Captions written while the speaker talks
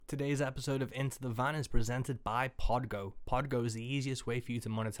Today's episode of Into the Van is presented by Podgo. Podgo is the easiest way for you to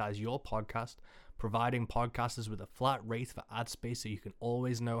monetize your podcast, providing podcasters with a flat rate for ad space so you can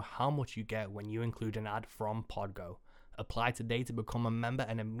always know how much you get when you include an ad from Podgo. Apply today to become a member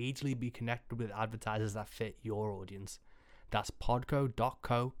and immediately be connected with advertisers that fit your audience. That's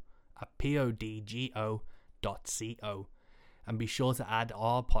podgo.co at podgo.co. And be sure to add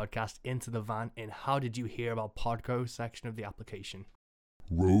our podcast Into the Van in How Did You Hear About Podgo section of the application.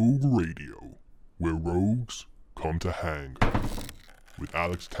 Rogue Radio, where rogues come to hang, with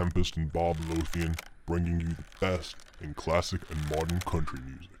Alex Tempest and Bob Lothian bringing you the best in classic and modern country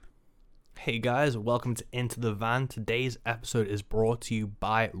music. Hey guys, welcome to Into the Van. Today's episode is brought to you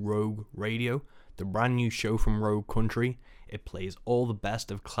by Rogue Radio, the brand new show from Rogue Country. It plays all the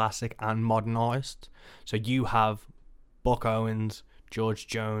best of classic and modern artists. So you have Buck Owens, George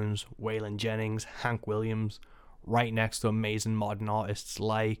Jones, Waylon Jennings, Hank Williams, right next to amazing modern artists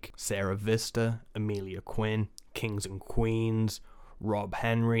like Sarah Vista, Amelia Quinn, Kings and Queens, Rob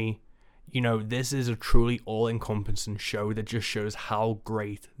Henry. You know, this is a truly all-encompassing show that just shows how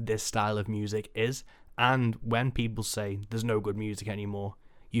great this style of music is. And when people say there's no good music anymore,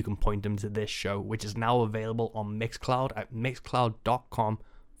 you can point them to this show, which is now available on Mixcloud at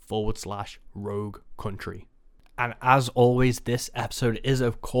mixcloud.com/Rogue Country. And as always, this episode is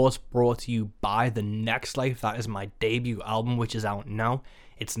of course brought to you by The Next Life. That is my debut album, which is out now.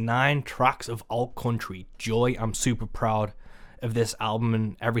 It's 9 tracks of alt country joy. I'm super proud of this album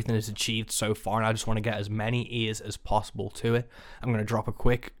and everything it's achieved so far, and I just want to get as many ears as possible to it. I'm going to drop a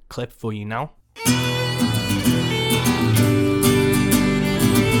quick clip for you now.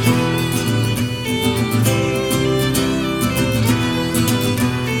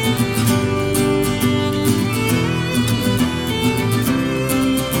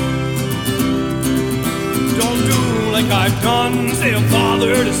 I've done, say a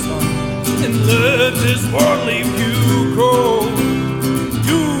father to son, and let this worldly view grow.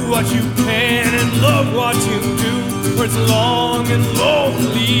 Do what you can and love what you do, for it's a long and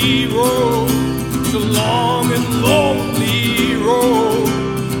lonely road. It's a long and lonely road.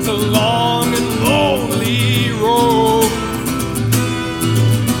 It's a long and lonely road.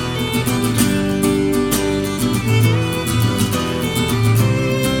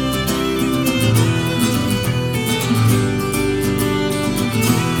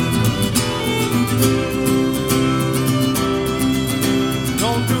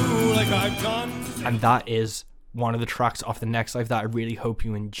 And that is one of the tracks off The Next Life that I really hope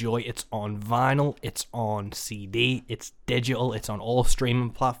you enjoy. It's on vinyl, it's on CD, it's digital, it's on all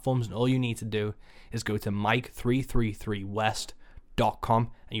streaming platforms, and all you need to do is go to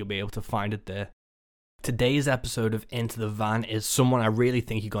mike333west.com and you'll be able to find it there. Today's episode of Into the Van is someone I really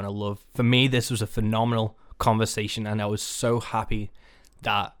think you're going to love. For me, this was a phenomenal conversation, and I was so happy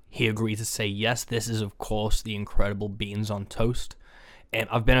that he agreed to say yes. This is, of course, the incredible Beans on Toast.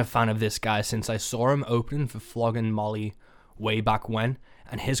 I've been a fan of this guy since I saw him opening for Flogging Molly way back when,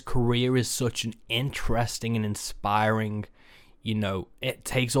 and his career is such an interesting and inspiring, it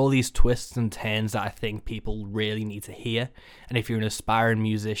takes all these twists and turns that I think people really need to hear. And if you're an aspiring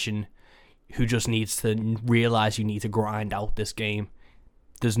musician who just needs to realize you need to grind out this game,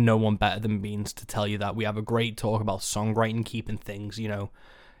 there's no one better than Beans to tell you that. We have a great talk about songwriting, keeping things,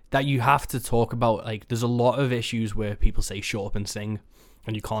 that you have to talk about. Like, there's a lot of issues where people say shut up and sing,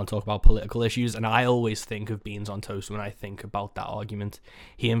 and you can't talk about political issues, and I always think of Beans on Toast when I think about that argument.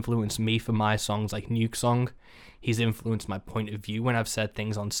 He influenced me for my songs like Nuke Song. He's influenced my point of view when I've said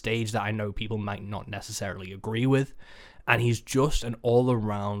things on stage that I know people might not necessarily agree with, and he's just an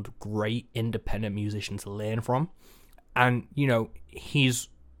all-around great independent musician to learn from. And, he's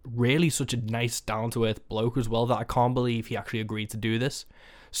really such a nice, down-to-earth bloke as well that I can't believe he actually agreed to do this.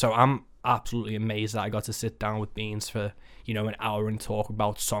 So I'm absolutely amazed that I got to sit down with Beans for, an hour and talk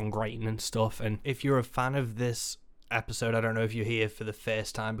about songwriting and stuff. And if you're a fan of this episode, I don't know if you're here for the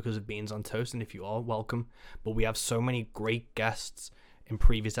first time because of Beans on Toast, and if you are, welcome. But we have so many great guests in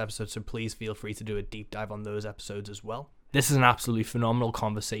previous episodes, so please feel free to do a deep dive on those episodes as well. This is an absolutely phenomenal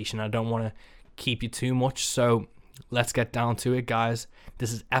conversation. I don't want to keep you too much, so let's get down to it, guys.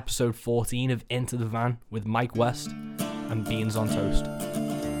 This is episode 14 of Into the Van with Mike West and Beans on Toast.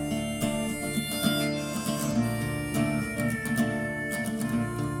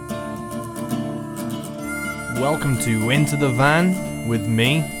 Welcome to Into the Van with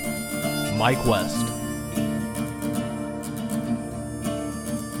me, Mike West.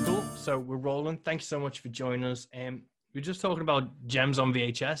 Cool, so we're rolling. Thank you so much for joining us. We're just talking about Gems on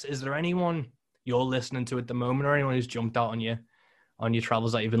VHS. Is there anyone you're listening to at the moment, or anyone who's jumped out on your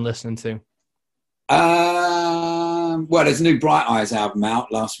travels that you've been listening to? well, there's a new Bright Eyes album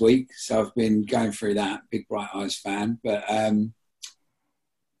out last week, so I've been going through that. Big Bright Eyes fan, but I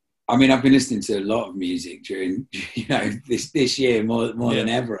mean, I've been listening to a lot of music during, this year more than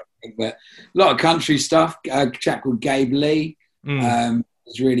ever. I think. But a lot of country stuff. A chap called Gabe Lee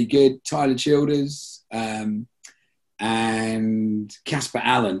is really good. Tyler Childers and Casper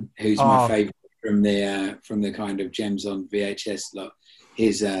Allen, who's my favourite from the kind of Gems on VHS lot.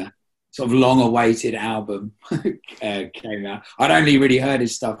 His sort of long-awaited album came out. I'd only really heard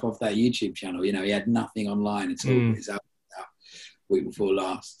his stuff off that YouTube channel. He had nothing online at all. His album was out week before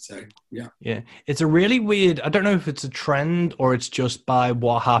last. So yeah, it's a really weird. I don't know if it's a trend or it's just by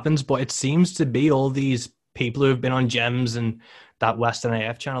what happens, but it seems to be all these people who have been on Gems and that Western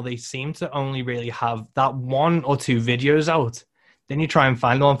AF channel. They seem to only really have that 1 or 2 videos out. Then you try and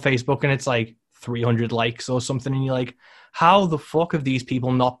find them on Facebook, and it's like 300 likes or something, and you're like, how the fuck have these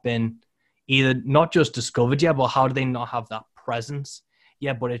people not been either not just discovered yet, but how do they not have that presence?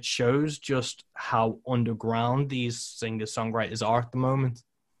 Yeah, but it shows just how underground these singer-songwriters are at the moment.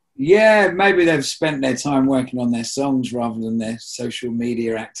 Yeah, maybe they've spent their time working on their songs rather than their social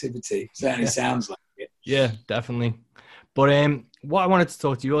media activity. Certainly sounds like it. Yeah, definitely. But what I wanted to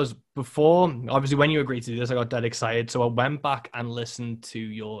talk to you was before, obviously when you agreed to do this, I got dead excited. So I went back and listened to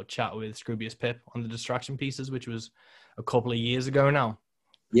your chat with Scroobius Pip on the Distraction Pieces, which was a couple of years ago now.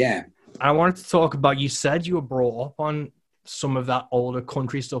 Yeah. And I wanted to talk about, you said you were brought up on some of that older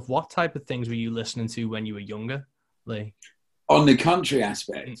country stuff. What type of things were you listening to when you were younger? Like on the country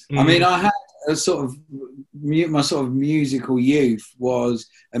aspect, I mean, I had a sort of my sort of musical youth was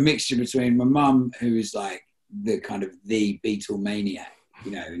a mixture between my mum, who was like the kind of the Beatle maniac,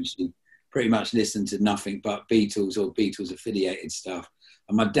 and she pretty much listened to nothing but Beatles or Beatles affiliated stuff,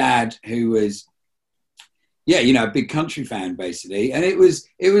 and my dad, who was a big country fan basically. And it was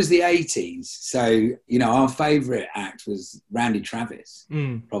the 80s. So, our favourite act was Randy Travis,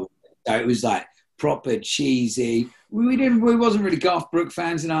 probably. So it was like proper cheesy. We wasn't really Garth Brooks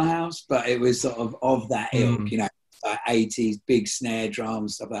fans in our house, but it was sort of that ilk, like 80s, big snare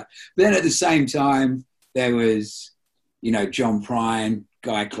drums, stuff like that. But then at the same time, there was, John Prine,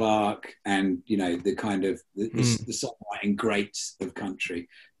 Guy Clark, and, the kind of the songwriting greats of country.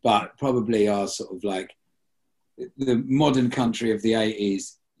 But probably our sort of like, the modern country of the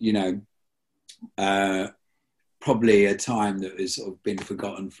 80s, probably a time that has sort of been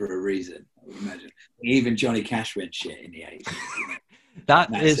forgotten for a reason, I would imagine. Even Johnny Cash went shit in the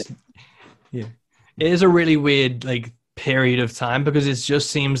 80s. It is a really weird like period of time, because it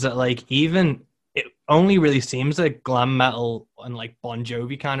just seems that like even it only really seems like glam metal and like Bon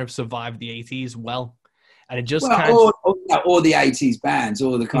Jovi kind of survived the 80s well. And it just all the 80s bands,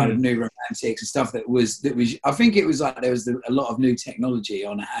 all the kind of new romantics and stuff that was, I think it was like there was a lot of new technology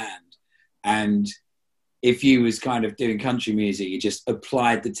on hand. And if you was kind of doing country music, you just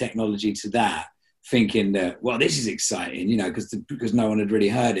applied the technology to that, thinking that, well, this is exciting, because no one had really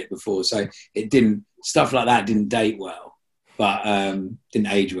heard it before. So stuff like that didn't date well, but didn't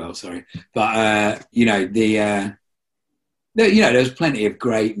age well, sorry. But, there was plenty of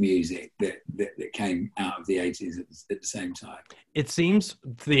great music that came out of the 80s at the same time. It seems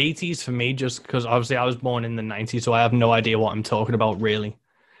the 80s for me, just because obviously I was born in the 90s, so I have no idea what I'm talking about really.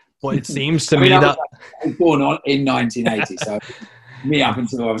 But it seems to me that I was born in 1980, so me up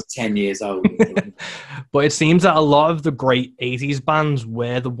until I was 10 years old. But it seems that a lot of the great 80s bands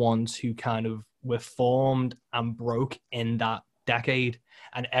were the ones who kind of were formed and broke in that decade,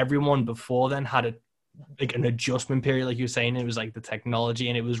 and everyone before then had an adjustment period, like you were saying. It was like the technology,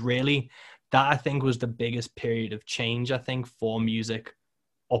 and it was really that, I think, was the biggest period of change, I think, for music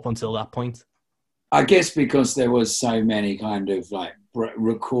up until that point. I guess because there was so many kind of like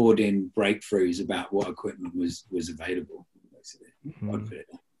recording breakthroughs about what equipment was available, basically. I'd put it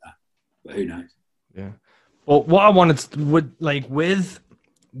like that. But who knows? Yeah. Well, what I wanted to, with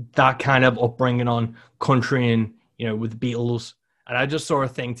that kind of upbringing on country and, with the Beatles, and I just saw a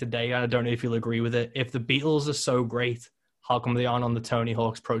thing today, and I don't know if you'll agree with it. If the Beatles are so great, how come they aren't on the Tony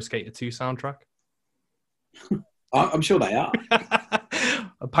Hawk's Pro Skater 2 soundtrack? I'm sure they are.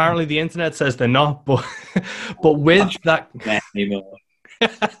 Apparently the internet says they're not, but with that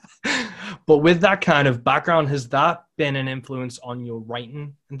but with that kind of background, has that been an influence on your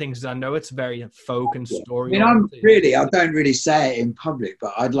writing and things? I know it's very folk and story. I don't really say it in public,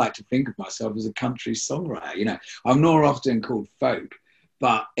 but I'd like to think of myself as a country songwriter. I'm more often called folk,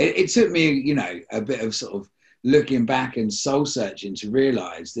 but it took me, a bit of sort of looking back and soul searching to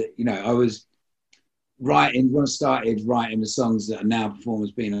realize that, I was writing, when I started writing the songs that are now performed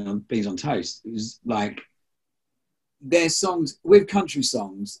as Beans on Toast, it was like, there's songs with country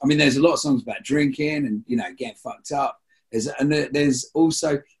songs. I mean, there's a lot of songs about drinking and, getting fucked up, There's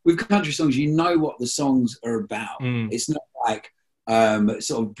also, with country songs, you know what the songs are about. It's not like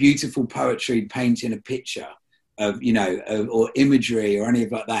sort of beautiful poetry painting a picture of, or imagery or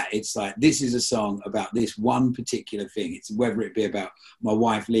anything like that. It's like, this is a song about this one particular thing. It's whether it be about my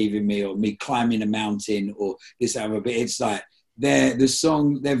wife leaving me or me climbing a mountain or this other bit. It's like they're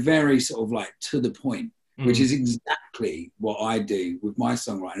very sort of like to the point, which is exactly what I do with my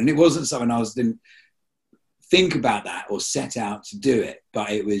songwriting. And it wasn't something didn't think about that or set out to do it, but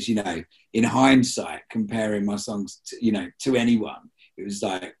it was, in hindsight, comparing my songs to anyone, it was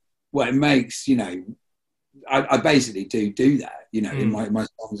like, well, it makes, I basically do that, in my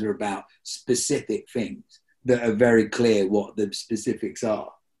songs are about specific things that are very clear what the specifics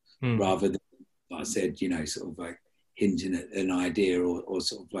are, rather than, like I said, sort of like hinting at an idea or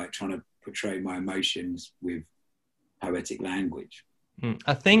sort of like trying to portray my emotions with poetic language.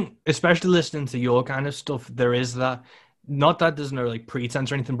 I think, especially listening to your kind of stuff, there is that, not that there's no like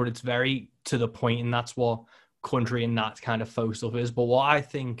pretense or anything, but it's very to the point, and that's what country and that kind of folk stuff is. But what I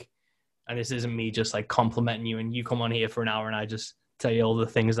think, and this isn't me just like complimenting you and you come on here for an hour and I just tell you all the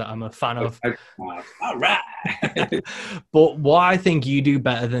things that I'm a fan of. All right. But what I think you do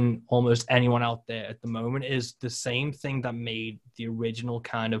better than almost anyone out there at the moment is the same thing that made the original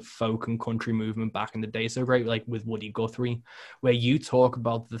kind of folk and country movement back in the day so great, like with Woody Guthrie, where you talk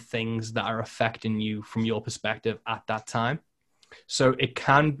about the things that are affecting you from your perspective at that time. So it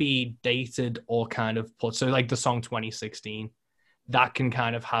can be dated or kind of put, so like the song 2016, that can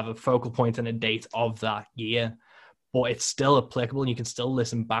kind of have a focal point and a date of that year, but it's still applicable and you can still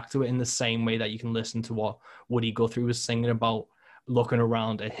listen back to it in the same way that you can listen to what Woody Guthrie was singing about looking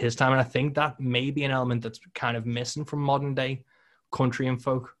around at his time. And I think that may be an element that's kind of missing from modern day country and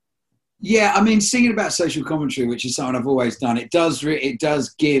folk. Yeah, I mean, singing about social commentary, which is something I've always done, it does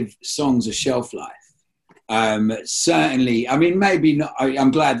give songs a shelf life. Certainly, I mean, maybe not.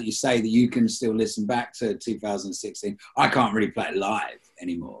 I'm glad that you say that you can still listen back to 2016. I can't really play it live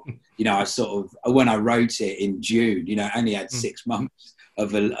anymore. I sort of, when I wrote it in June, I only had 6 months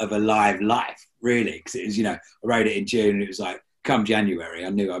of a live life, really. Because it was, I wrote it in June and it was like, come January, I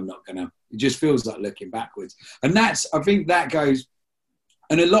knew I'm not going to, it just feels like looking backwards. And I think that goes,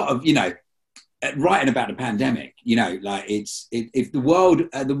 and a lot of, writing about the pandemic, like if the world,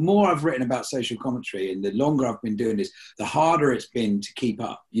 the more I've written about social commentary and the longer I've been doing this, the harder it's been to keep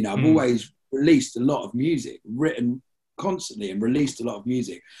up. I've always released a lot of music, written constantly and released a lot of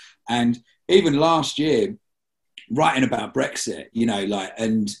music. And even last year, writing about Brexit,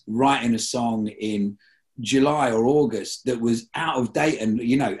 and writing a song in July or August that was out of date and,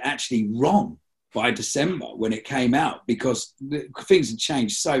 actually wrong by December when it came out, because things had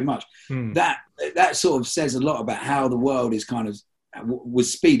changed so much. That sort of says a lot about how the world is kind of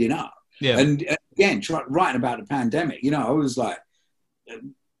was speeding up. Yeah. And again, writing about the pandemic,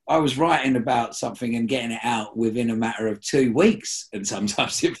 I was writing about something and getting it out within a matter of 2 weeks, and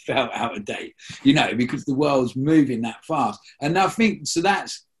sometimes it felt out of date, because the world's moving that fast. And I think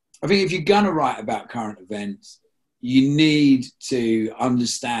if you're gonna write about current events, you need to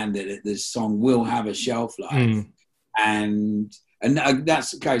understand that the song will have a shelf life, and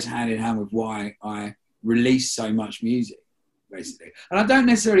that goes hand in hand with why I release so much music, basically. And I don't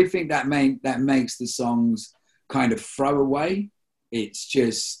necessarily think that makes the songs kind of throwaway. It's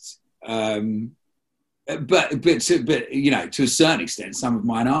just, but to a certain extent, some of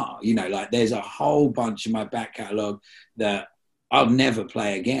mine are. Like there's a whole bunch in my back catalogue that I'll never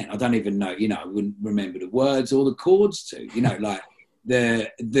play again. I don't even know, I wouldn't remember the words or the chords to, like the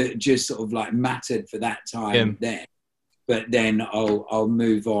just sort of like mattered for that time then. But then I'll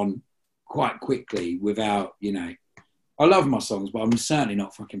move on quite quickly without, I love my songs, but I'm certainly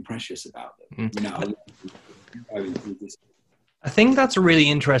not fucking precious about them. I think that's a really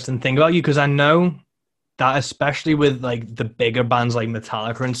interesting thing about you, because I know that especially with like the bigger bands like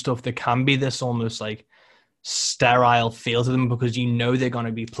Metallica and stuff, there can be this almost like sterile feel to them, because they're going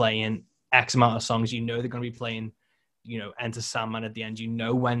to be playing X amount of songs, they're going to be playing, Enter Sandman at the end,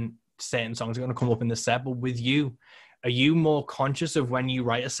 when certain songs are going to come up in the set. But with you, are you more conscious of when you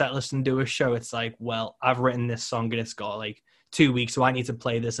write a set list and do a show, it's like, well, I've written this song and it's got like 2 weeks, so I need to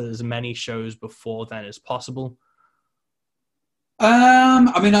play this at as many shows before then as possible?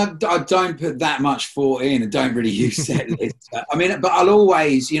 I mean, I don't put that much thought in. I don't really use set lists. I mean, but I'll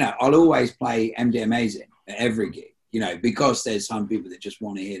always play MD Amazing at every gig, because there's some people that just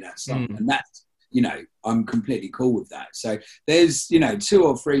want to hear that song, and that's, I'm completely cool with that. So there's, 2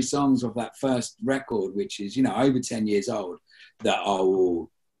 or 3 songs of that first record, which is, over 10 years old, that I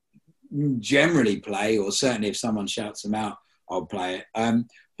will generally play, or certainly if someone shouts them out, I'll play it.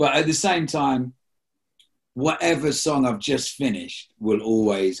 But at the same time, whatever song I've just finished will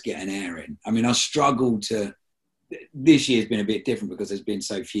always get an airing. I mean, I struggle to. This year's been a bit different because there's been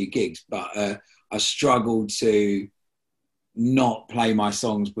so few gigs, but I struggle to not play my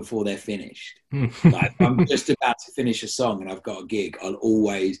songs before they're finished. Like, if I'm just about to finish a song and I've got a gig,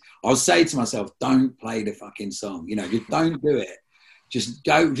 I'll say to myself, don't play the fucking song. You know, just don't do it.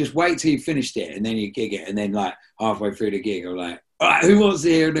 Just wait till you finished it and then you gig it. And then like halfway through the gig, I'm like, all right, who wants to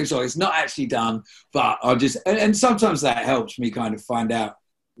hear a new song? It's not actually done, but I'll just, and sometimes that helps me kind of find out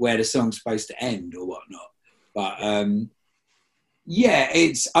where the song's supposed to end or whatnot. But yeah,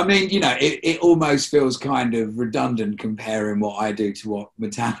 I mean, you know, it almost feels kind of redundant comparing what I do to what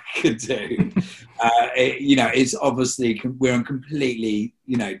Metallica do. You know, it's obviously, we're on completely,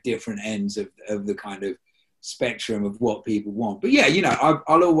 you know, different ends of the kind of spectrum of what people want. But yeah, you know,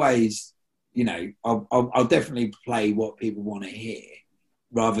 I'll always, you know, I'll definitely play what people want to hear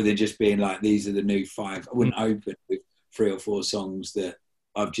rather than just being like, these are the new 5. I wouldn't open with 3 or 4 songs that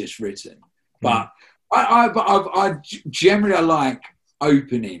I've just written. But I generally like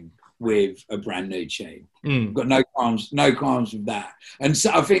opening with a brand new tune. I've got no qualms with that. And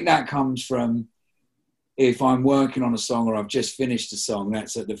so I think that comes from, if I'm working on a song or I've just finished a song,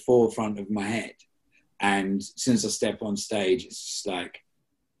 that's at the forefront of my head. And since I step on stage, it's just like,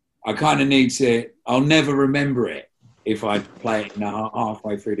 I kind of need to, I'll never remember it if I play it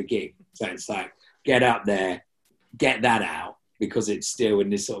halfway through the gig. So it's like, get up there, get that out, because it's still in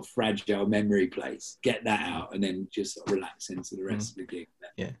this sort of fragile memory place. Get that out and then just sort of relax into the rest of the gig.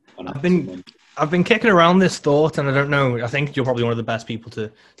 Yeah. I've been kicking around this thought, and I don't know, I think you're probably one of the best people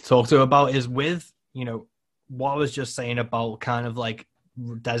to talk to about, is with, you know, what I was just saying about kind of like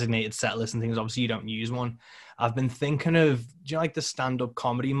designated set lists and things. Obviously you don't use one. I've been thinking of, do you know, like the stand-up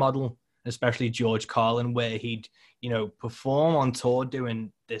comedy model, especially George Carlin, where he'd, you know, perform on tour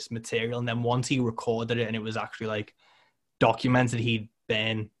doing this material, and then once he recorded it and it was actually like documented, he'd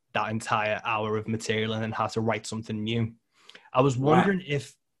burn that entire hour of material and then have to write something new. I was wondering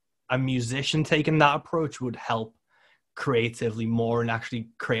if a musician taking that approach would help creatively more and actually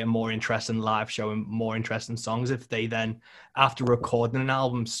create a more interesting live show and more interesting songs if they then, after recording an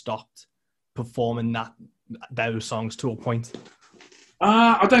album, stopped performing those songs to a point.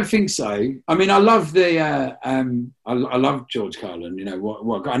 I don't think so. I mean, I love I love George Carlin. You know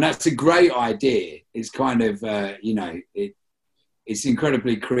what, and that's a great idea. It's kind of you know, it's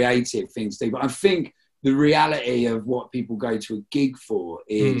incredibly creative things to do. But I think the reality of what people go to a gig for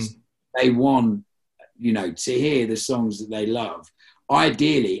is they want, you know, to hear the songs that they love,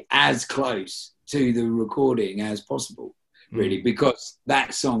 ideally as close to the recording as possible, really, because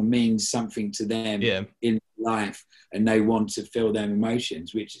that song means something to them in life, and they want to feel them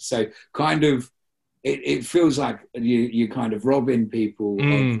emotions, which so kind of it feels like you kind of robbing people of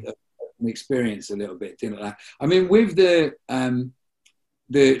an experience a little bit, didn't it? I mean, with the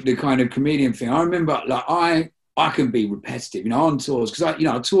kind of comedian thing, I remember like I can be repetitive, you know, on tours, because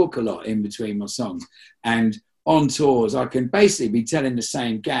I talk a lot in between my songs, and on tours I can basically be telling the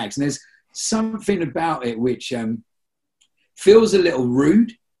same gags, and there's something about it which feels a little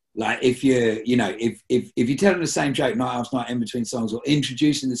rude. Like if you're telling the same joke night after night in between songs, or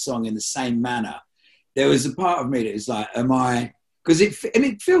introducing the song in the same manner, there was a part of me that was like, because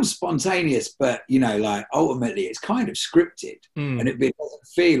it feels spontaneous, but you know, like ultimately it's kind of scripted, and it doesn't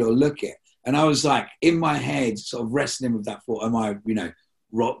feel or look it. And I was like in my head, sort of wrestling with that thought: am I, you know,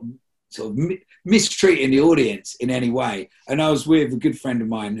 sort of mistreating the audience in any way? And I was with a good friend of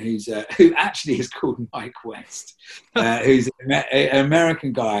mine who actually is called Mike West, who's an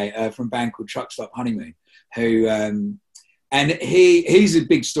American guy from a band called Truck Stop Honeymoon, who and he's a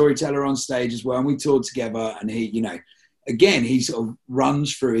big storyteller on stage as well. And we toured together, and he, you know, again, he sort of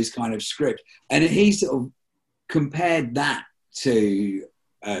runs through his kind of script, and he sort of compared that to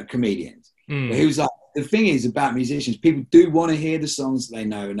comedians. He was like, the thing is about musicians, people do want to hear the songs that they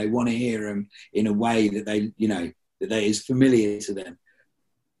know, and they want to hear them in a way that they, you know, that is familiar to them.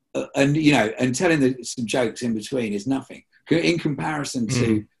 And, you know, and telling some jokes in between is nothing in comparison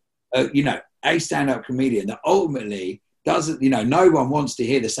to, you know, a stand-up comedian that ultimately doesn't, you know, no one wants to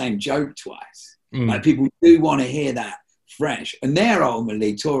hear the same joke twice. Like people do want to hear that fresh, and they're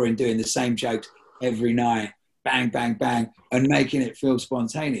ultimately touring, doing the same jokes every night, bang, bang, bang, and making it feel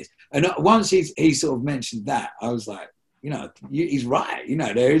spontaneous. And once he sort of mentioned that, I was like, you know, he's right. You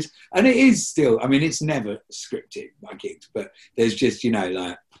know, there is, and it is still, I mean, it's never scripted, my gigs, but there's just, you know,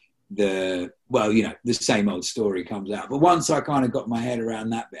 like the same old story comes out. But once I kind of got my head around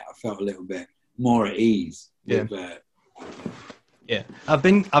that bit, I felt a little bit more at ease. Yeah. Yeah. I've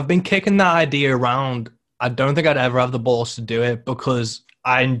been kicking that idea around. I don't think I'd ever have the balls to do it, because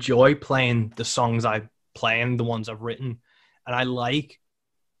I enjoy playing the songs I playing the ones I've written, and I like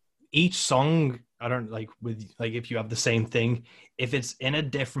each song. I don't like with like if you have the same thing, if it's in a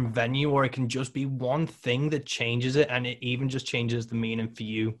different venue, or it can just be one thing that changes it, and it even just changes the meaning for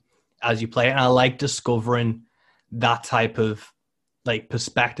you as you play it. And I like discovering that type of like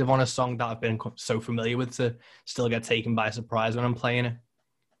perspective on a song that I've been so familiar with to still get taken by surprise when I'm playing it.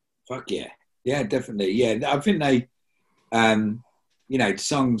 Fuck yeah. Yeah, definitely. Yeah. I think they, you know,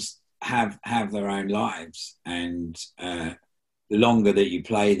 songs have their own lives, and the longer that you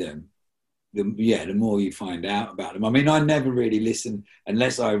play them, the more you find out about them. I mean, I never really listen,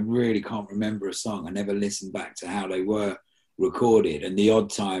 unless I really can't remember a song, I never listen back to how they were recorded. And the odd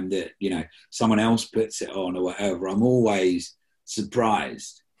time that, you know, someone else puts it on or whatever, I'm always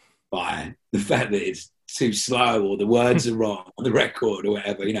surprised by the fact that it's too slow or the words are wrong on the record or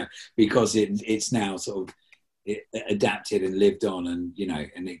whatever, you know, because it's now sort of adapted and lived on, and, you know,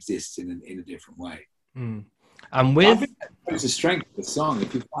 and exists in a different way. And with it's the strength of the song,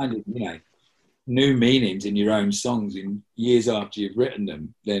 if you find it, you know, new meanings in your own songs in years after you've written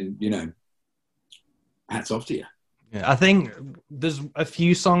them, then, you know, hats off to you. Yeah, I think there's a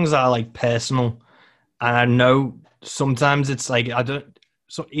few songs that are like personal, and I know sometimes it's like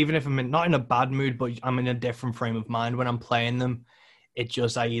so even if I'm not in a bad mood, but I'm in a different frame of mind when I'm playing them,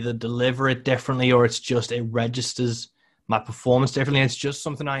 I either deliver it differently, or it registers my performance differently. It's just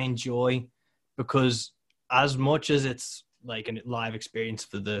something I enjoy, because as much as it's like a live experience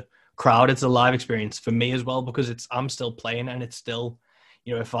for the crowd, it's a live experience for me as well, because I'm still playing, and it's still,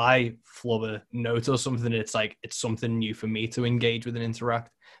 you know, if I flub a note or something, it's like it's something new for me to engage with and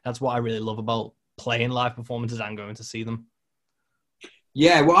interact. That's what I really love about playing live performances and going to see them.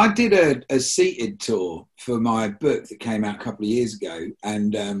 Yeah, well, I did a seated tour for my book that came out a couple of years ago,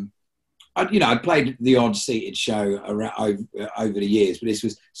 and I played the odd seated show over the years, but this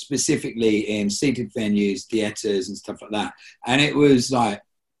was specifically in seated venues, theatres and stuff like that. And it was like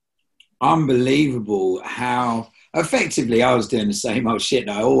unbelievable how effectively I was doing the same old shit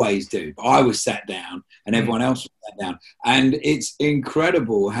that I always do, but I was sat down and everyone else was sat down. And it's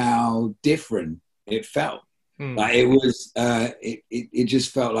incredible how different it felt. Like it was, it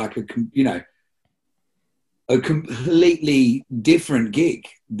just felt like a completely different gig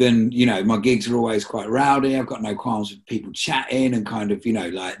than, you know, my gigs are always quite rowdy. I've got no qualms with people chatting and kind of, you know,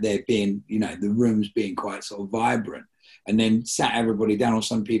 like there being, you know, the rooms being quite sort of vibrant, and then sat everybody down on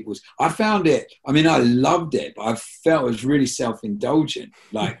some people's. I found it, I mean, I loved it, but I felt it was really self-indulgent,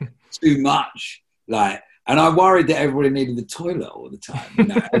 like too much, like, and I worried that everybody needed the toilet all the time, you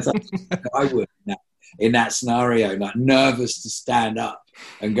know, as I would, you know, in that scenario, like nervous to stand up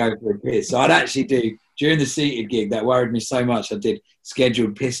and go for a piss. So I'd actually do, during the seated gig, that worried me so much, I did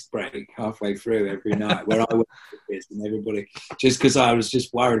scheduled piss break halfway through every night where I went for piss, and everybody, just because I was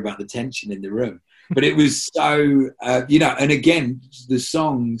just worried about the tension in the room. But it was so, you know, and again, the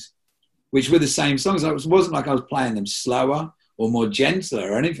songs, which were the same songs, it wasn't like I was playing them slower or more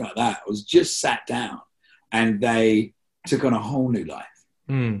gentler or anything like that. I was just sat down, and they took on a whole new life.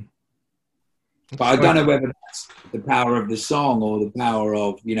 But I don't know whether that's the power of the song or the power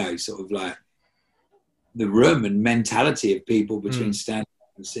of, you know, sort of like the room and mentality of people between standing up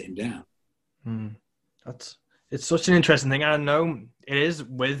and sitting down. It's such an interesting thing. I know it is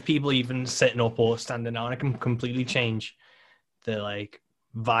with people even sitting up or standing down. It can completely change the like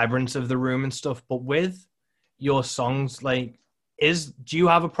vibrance of the room and stuff. But with your songs, like, do you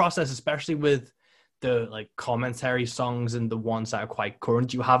have a process, especially with the like commentary songs and the ones that are quite current?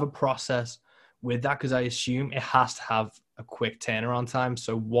 Do you have a process with that? Because I assume it has to have a quick turnaround time.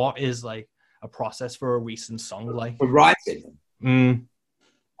 So what is like a process for a recent song like? For writing?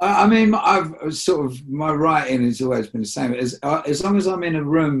 I mean, I've sort of, my writing has always been the same. As long as I'm in a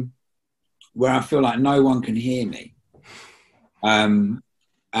room where I feel like no one can hear me. And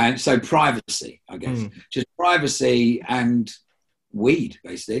so privacy, I guess. Just privacy and weed,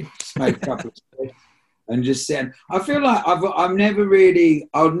 basically. Smoke a couple of cigarettes and just sit. I feel like I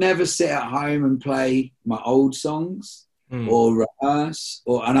would never sit at home and play my old songs or rehearse,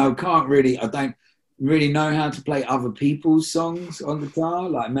 and I don't really know how to play other people's songs on guitar,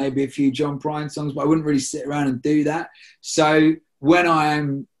 like maybe a few John Prine songs, but I wouldn't really sit around and do that. So when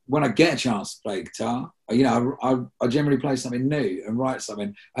I get a chance to play guitar, you know, I generally play something new and write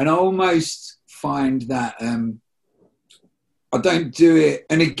something, and I almost find that I don't do it.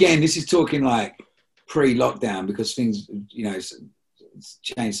 And again, this is talking like pre-lockdown, because things, you know, it's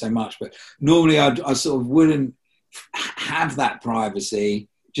changed so much. But normally I sort of wouldn't have that privacy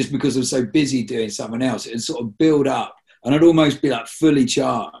just because I'm so busy doing something else. It'd sort of build up, and I'd almost be like fully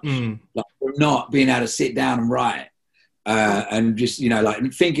charged, like not being able to sit down and write, and just, you know,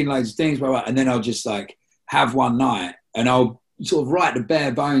 like thinking loads of things, and then I'll just like have one night and I'll sort of write the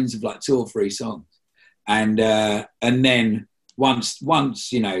bare bones of like 2 or 3 songs. And then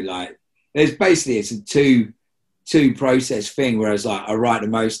once, you know, like there's basically, it's a two process thing, whereas like I write the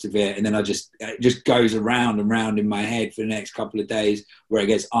most of it and then it just goes around and round in my head for the next couple of days where it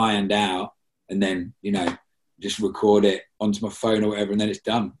gets ironed out, and then, you know, just record it onto my phone or whatever, and then it's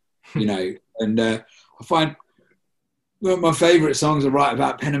done, you know. And I find my favorite songs are write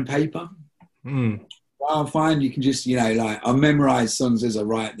about pen and paper. I find you can just, you know, like I memorize songs as I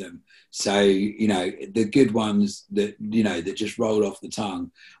write them. So, you know, the good ones that, you know, that just roll off the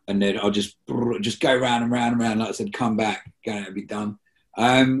tongue, and then I'll just go round and round and round. Like I said, come back, it'll be done.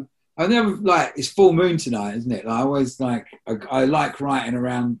 I never, like, it's full moon tonight, isn't it? Like, I always like, I like writing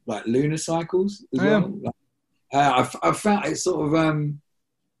around like lunar cycles as well. Like, I found it sort of,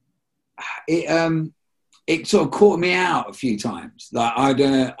 it sort of caught me out a few times. Like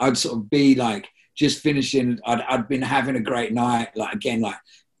I'd sort of be like just finishing. I'd been having a great night, like again, like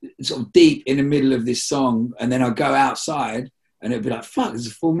sort of deep in the middle of this song, and then I'd go outside and it'd be like, fuck, there's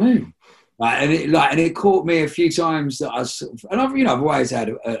a full moon. And it caught me a few times that I sort of, and I've always had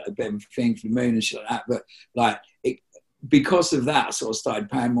a bit of a thing for the moon and shit like that, but like because of that, I sort of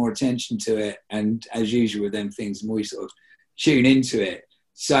started paying more attention to it, and as usual with them things, the more you sort of tune into it.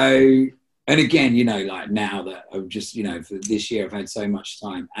 So, and again, you know, like now that I've just, you know, for this year I've had so much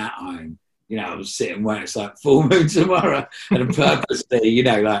time at home. You know, I was sitting where it's like full moon tomorrow, and purposely, you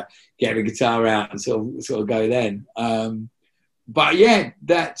know, like get a guitar out and sort of go then. But yeah,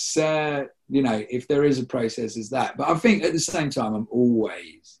 that's you know, if there is a process, is that. But I think at the same time, I'm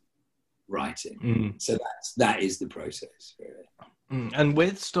always writing, so that is the process. Really. And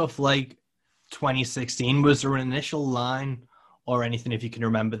with stuff like 2016, was there an initial line or anything, if you can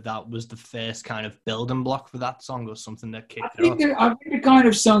remember, that was the first kind of building block for that song, or something that kicked it off? I think the kind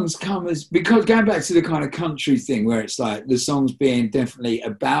of songs come as, because going back to the kind of country thing where it's like the songs being definitely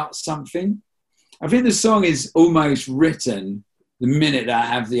about something, I think the song is almost written the minute that I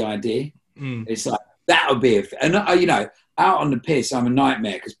have the idea. It's like, that'll be and you know, out on the piss, I'm a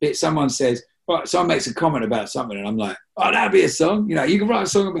nightmare, because someone says, well, someone makes a comment about something and I'm like, oh, that'll be a song, you know, you can write a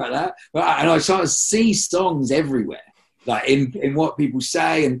song about that. And I sort of see songs everywhere, like in what people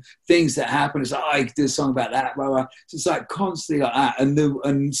say and things that happen. It's like, oh, I could do a song about that, blah, blah. So it's like constantly like that.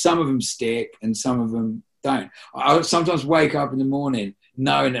 And some of them stick and some of them don't. I sometimes wake up in the morning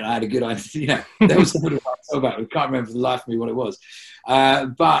knowing that I had a good idea. You know, there was something I talk about. I can't remember for the life of me what it was.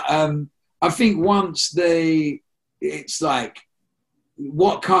 But I think once it's like,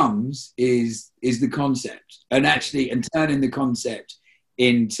 what comes is the concept, and actually, and turning the concept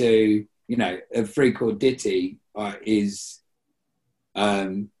into, you know, a 3-chord ditty is, I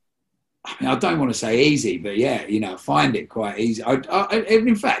mean, I don't want to say easy, but yeah, you know, I find it quite easy.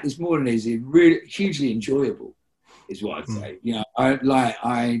 In fact, it's more than easy, really hugely enjoyable is what I'd say. You know,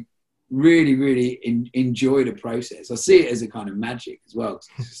 I really, really enjoy the process. I see it as a kind of magic as well. It's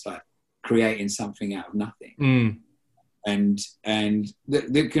just like creating something out of nothing. And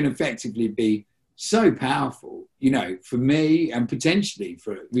that can effectively be so powerful, you know, for me and potentially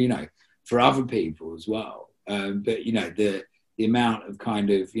for, you know, for other people as well. But, you know, the amount of kind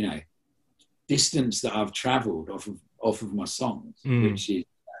of, you know, distance that I've traveled off of my songs, which is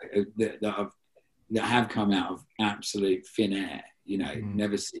that have come out of absolute thin air, you know,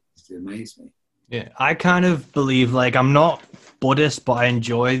 never ceases to amaze me. Yeah, I kind of believe, like, I'm not Buddhist, but I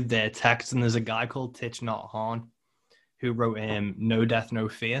enjoy their text. And there's a guy called Thich Nhat Hanh who wrote No Death, No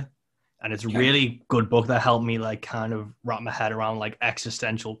Fear. And it's a really good book that helped me, like, kind of wrap my head around, like,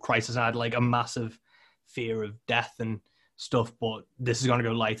 existential crisis. I had, like, a massive fear of death and stuff, but this is going to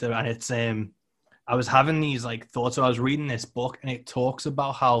go lighter. And it's, I was having these, like, thoughts. So I was reading this book, and it talks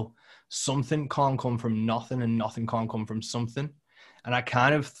about how something can't come from nothing and nothing can't come from something. And I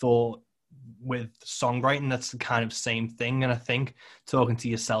kind of thought with songwriting, that's the kind of same thing. And I think talking to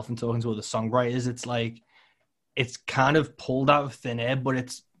yourself and talking to other songwriters, it's like, it's kind of pulled out of thin air, but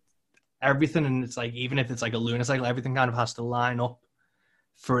it's everything. And it's like, even if it's like a lunar cycle, everything kind of has to line up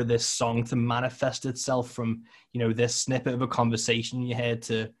for this song to manifest itself, from, you know, this snippet of a conversation you had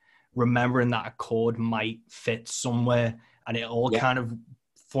to remembering that a chord might fit somewhere, and it all kind of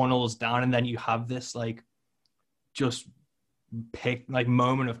funnels down. And then you have this, like, just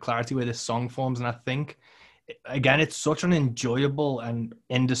moment of clarity where this song forms. And I think, again, it's such an enjoyable and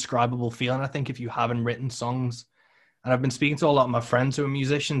indescribable feeling. I think if you haven't written songs, and I've been speaking to a lot of my friends who are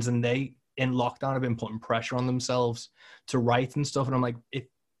musicians, and they in lockdown have been putting pressure on themselves to write and stuff. And I'm like,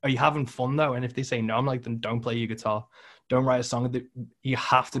 are you having fun though? And if they say no, I'm like, then don't play your guitar, don't write a song. You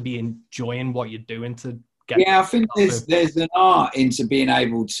have to be enjoying what you're doing to get. Yeah, I think there's an art into being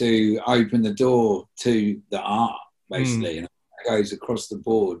able to open the door to the art, basically. And it goes across the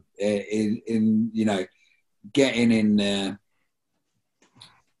board in you know, getting in there,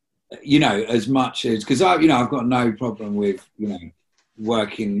 you know, as much as, because I've got no problem with, you know,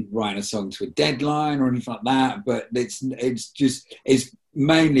 writing a song to a deadline or anything like that, but it's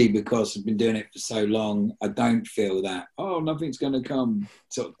mainly because I've been doing it for so long. I don't feel that, nothing's going to come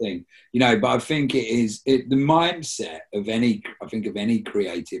sort of thing, you know. But I think the mindset of any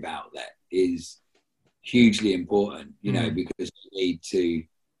creative outlet is hugely important, you know, because you need to,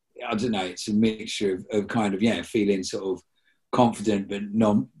 I don't know, it's a mixture of kind of, feeling sort of confident but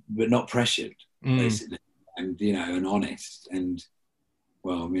not pressured, basically, and, you know, and honest. And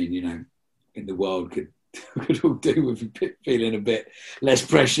well, I mean, you know, I think the world could all do with feeling a bit less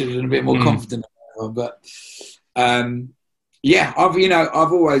pressured and a bit more confident. But I've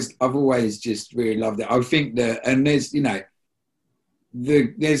always just really loved it. I think that, and there's, you know,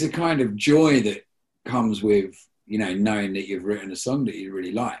 there's a kind of joy that comes with, you know, knowing that you've written a song that you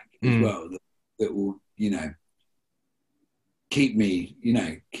really like as well, that will, you know, keep me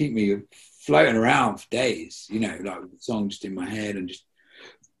floating around for days, you know, like with the song just in my head, and just,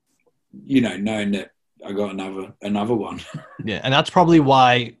 you know, knowing that I got another one. Yeah, and that's probably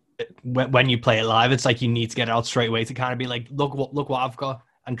why when you play it live, it's like you need to get it out straight away to kind of be like, look what I've got,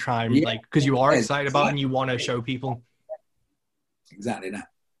 and try and like, because you are excited about it and you want to show people. Exactly that.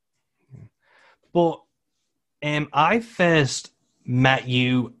 But I first met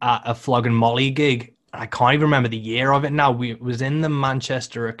you at a Flog and Molly gig. I can't even remember the year of it now. It was in the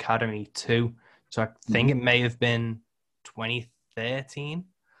Manchester Academy too. So I think it may have been 2013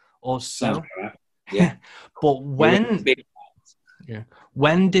 or so. Yeah. But when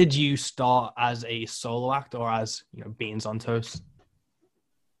did you start as a solo act, or as, you know, Beans on Toast?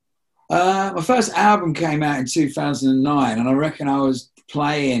 My first album came out in 2009, and I reckon I was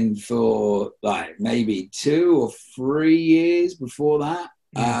playing for like maybe 2 or 3 years before that.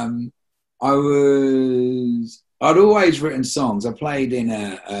 I'd always written songs. I played in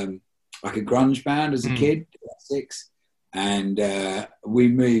a grunge band as a kid, 6, and we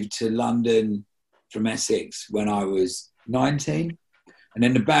moved to London from Essex when I was 19, and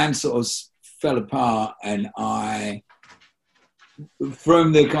then the band sort of fell apart, and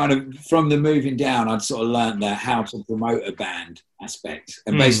from the moving down, I'd sort of learned how to promote a band aspect,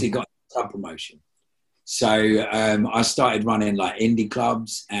 and basically got club promotion. So I started running like indie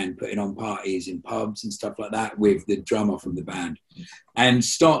clubs and putting on parties in pubs and stuff like that with the drummer from the band, and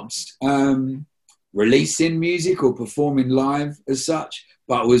stopped releasing music or performing live as such,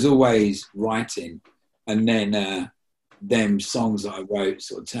 but I was always writing. And then them songs that I wrote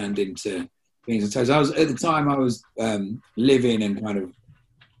sort of turned into Beans on Toast. At the time I was living and kind of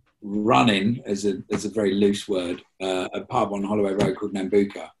running, as a very loose word, a pub on Holloway Road called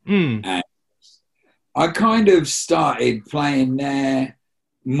Nambuka. And I kind of started playing there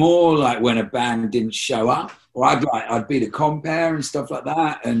more like when a band didn't show up, or I'd be the compere and stuff like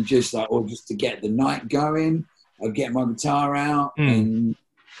that, and just to get the night going, I'd get my guitar out and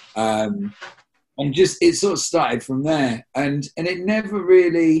just, it sort of started from there, and it never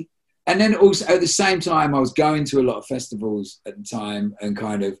really. And then also at the same time, I was going to a lot of festivals at the time, and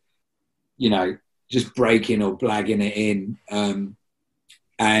kind of, you know, just breaking or blagging it in,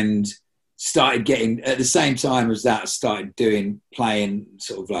 and started getting, at the same time as that, I started playing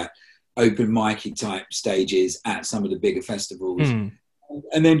sort of like open micy type stages at some of the bigger festivals.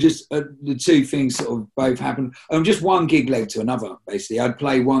 And then just the two things sort of both happened. Just one gig led to another, basically. I'd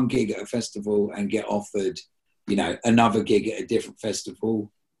play one gig at a festival and get offered, you know, another gig at a different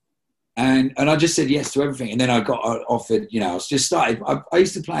festival. And I just said yes to everything. And then I got offered, you know, I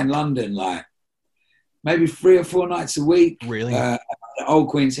used to play in London like maybe 3 or 4 nights a week. Really? Old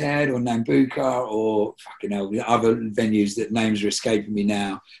Queen's Head or Nambuka or fucking hell, other venues that names are escaping me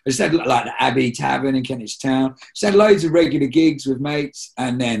now. I just had like the Abbey Tavern in Kentish Town. Just had loads of regular gigs with mates,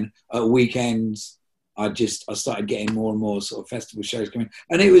 and then at weekends I started getting more and more sort of festival shows coming.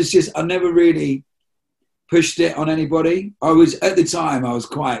 And it was just, I never really pushed it on anybody. At the time I was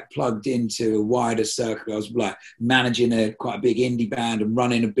quite plugged into a wider circle. I was like managing quite a big indie band and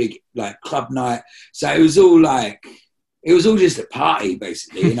running a big like club night. So it was all just a party,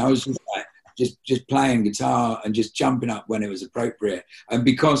 basically. And I was just like, just playing guitar and just jumping up when it was appropriate. And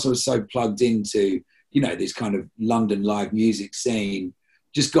because I was so plugged into, you know, this kind of London live music scene,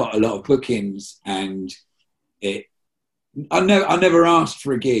 just got a lot of bookings. And I never asked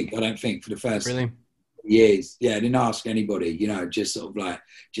for a gig, I don't think, for the first years. Yeah, I didn't ask anybody, you know, just sort of like,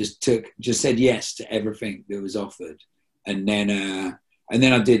 just said yes to everything that was offered. And then And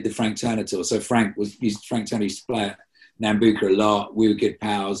then I did the Frank Turner tour. So Frank Turner used to play at Nambucca a lot. We were good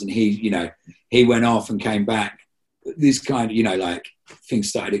pals, and he went off and came back. This kind of, like, things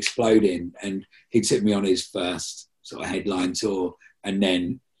started exploding, and he took me on his first sort of headline tour. And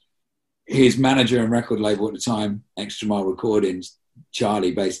then his manager and record label at the time, Extra Mile Recordings,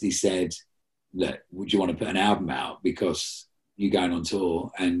 Charlie, basically said, look, would you want to put an album out, because you're going on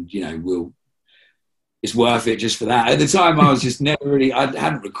tour, and it's worth it just for that. At the time, I was just I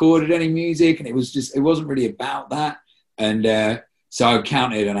hadn't recorded any music, and it wasn't really about that. And so I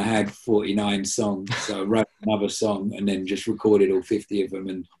counted, and I had 49 songs. So I wrote another song, and then just recorded all 50 of them,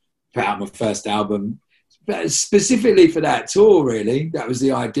 and put out my first album. But specifically for that tour, really, that was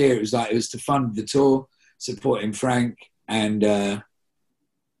the idea. It was to fund the tour, supporting Frank, and and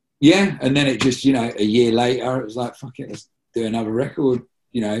then it just, a year later, it was like, fuck it, let's do another record,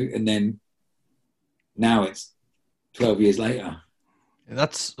 and then now it's 12 years later.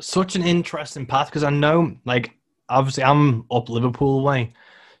 That's such an interesting path, because I know, like, obviously I'm up Liverpool way,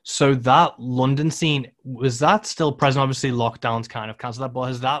 so that London scene, was that still present? Obviously lockdowns kind of cancelled that, but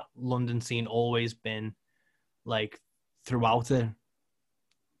has that London scene always been, like, throughout it?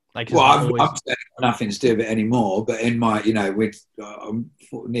 Like, well, I'm nothing to do with it anymore, but in my, I'm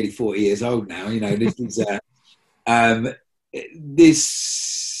nearly 40 years old now, this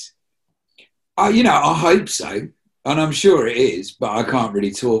is I hope so, and I'm sure it is, but I can't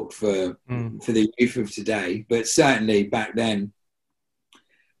really talk for the youth of today. But certainly back then,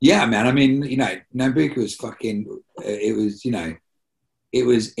 yeah, man. I mean, Nambucca was fucking. It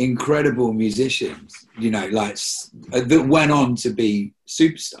was incredible musicians, like that went on to be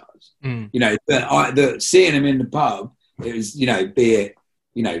superstars. That seeing them in the pub, it was, be it,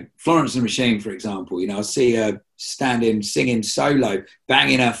 Florence and the Machine, for example. I see her standing, singing solo,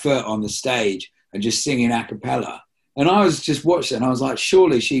 banging her foot on the stage and just singing a cappella. And I was just watching, and I was like,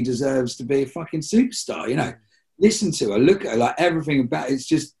 surely she deserves to be a fucking superstar. Listen to her, look at her, like, everything about it's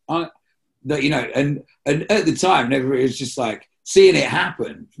just, and at the time, it was just like, seeing it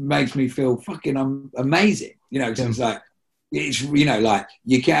happen makes me feel fucking amazing, because it's like, like,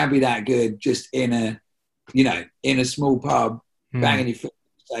 you can't be that good just in a small pub, banging your foot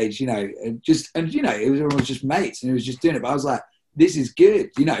on stage, it was just mates, and it was just doing it. But I was like, this is good,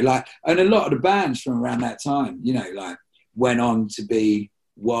 like, and a lot of the bands from around that time, like, went on to be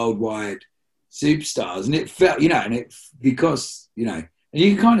worldwide superstars, and it felt, because, and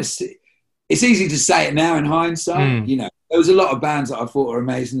you can kind of see, it's easy to say it now in hindsight, there was a lot of bands that I thought were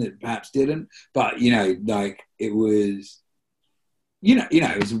amazing that perhaps didn't, but, like, it was,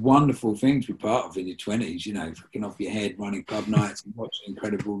 it was a wonderful thing to be part of in your 20s, fucking off your head, running club nights and watching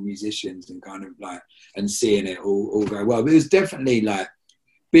incredible musicians and kind of like, and seeing it all go well. But it was definitely like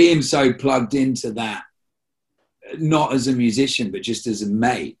being so plugged into that, not as a musician, but just as a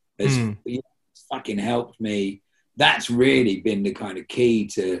mate, fucking helped me. That's really been the kind of key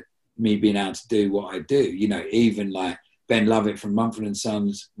to me being able to do what I do. Even like Ben Lovett from Mumford &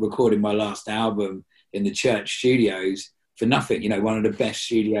 Sons recording my last album in the Church Studios for nothing, one of the best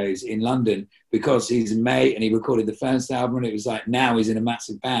studios in London, because he's a mate and he recorded the first album, and it was like, now he's in a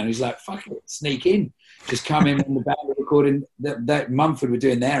massive band. He's like, fuck it, sneak in. Just come in when the band were recording, that Mumford were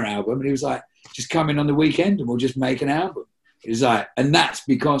doing their album, and he was like, just come in on the weekend and we'll just make an album. It was like, and that's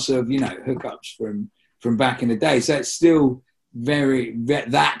because of, hookups from back in the day. So it's still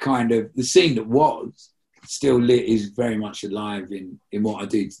that kind of, the scene that was still lit is very much alive in what I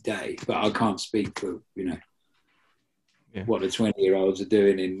do today. But I can't speak for, what the 20-year-olds are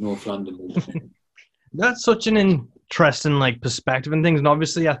doing in North London. That's such an interesting, like, perspective and things. And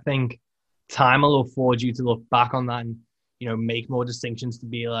obviously I think time will afford you to look back on that and, make more distinctions to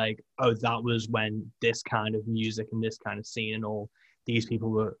be like, oh, that was when this kind of music and this kind of scene and all these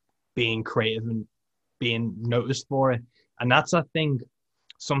people were being creative and being noticed for it. And that's, I think,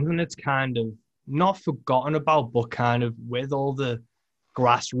 something that's kind of not forgotten about, but kind of with all the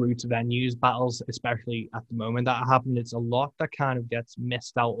grassroots venues battles, especially at the moment that happened, it's a lot that kind of gets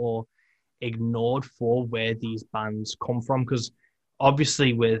missed out or ignored for where these bands come from. Because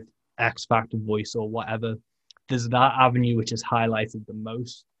obviously with X Factor, Voice, or whatever, there's that avenue which is highlighted the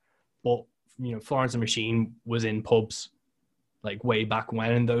most. But, Florence and Machine was in pubs like way back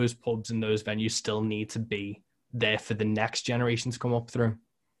when, and those pubs and those venues still need to be there for the next generation to come up through.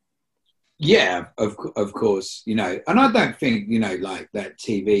 Yeah, of course, and I don't think, like that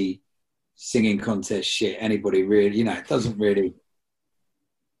TV singing contest shit, anybody really, it doesn't really,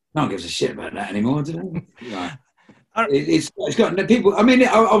 no one gives a shit about that anymore, do they? Like, it's got people, I mean,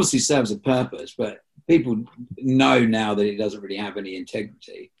 it obviously serves a purpose, but people know now that it doesn't really have any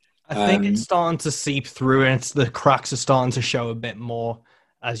integrity. I think it's starting to seep through, and the cracks are starting to show a bit more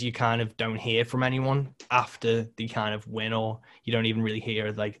as you kind of don't hear from anyone after they kind of win, or you don't even really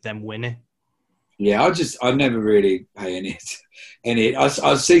hear like them winning. Yeah, I never really pay any. I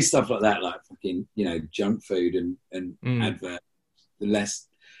see stuff like that, like fucking, junk food and adverts. The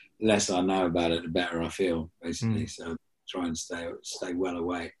less I know about it, the better I feel, basically. So I try and stay well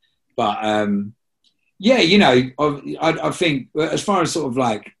away. But I think as far as sort of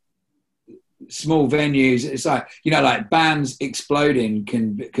like small venues, it's like, like bands exploding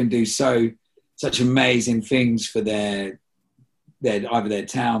can do such amazing things for their either their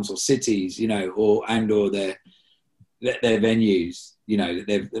towns or cities, or their venues,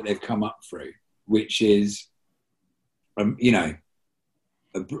 that they've come up through, which is,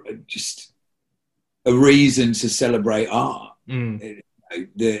 just a reason to celebrate art.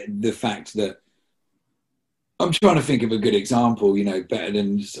 The fact that I'm trying to think of a good example, better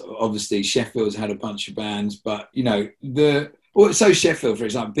than, obviously Sheffield's had a bunch of bands, but so Sheffield, for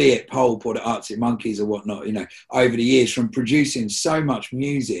example, be it Pulp or the Arctic Monkeys or whatnot, over the years, from producing so much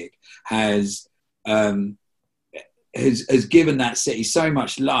music, has given that city so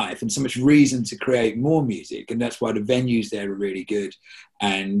much life and so much reason to create more music, and that's why the venues there are really good,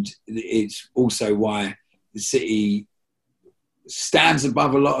 and it's also why the city stands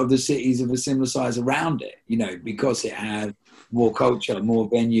above a lot of the cities of a similar size around it, because it has more culture, more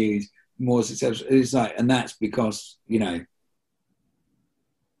venues, more success. It's like, and that's because, I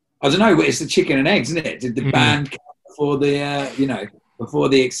don't know, it's the chicken and eggs, isn't it? Did the band come before the, before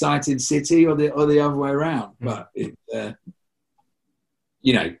the excited city, or the other way around? But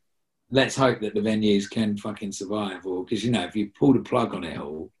let's hope that the venues can fucking survive, or because if you pull the plug on it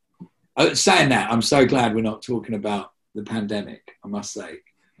all. Saying that, I'm so glad we're not talking about the pandemic. I must say,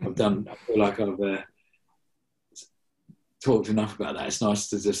 I feel like I've talked enough about that. It's nice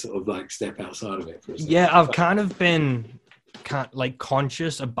to just sort of like step outside of it for a second. Yeah, I've kind of been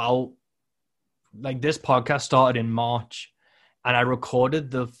conscious about, like, this podcast started in March, and I recorded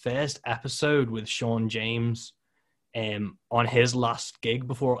the first episode with Sean James on his last gig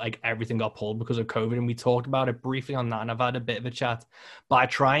before like everything got pulled because of COVID, and we talked about it briefly on that, and I've had a bit of a chat, but I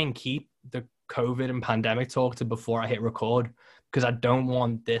try and keep the COVID and pandemic talk to before I hit record, because I don't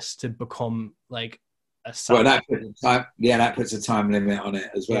want this to become like a that puts a time limit on it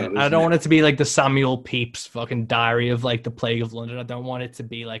as well. I don't want it to be like the Samuel Pepys fucking diary of like the Plague of London. I don't want it to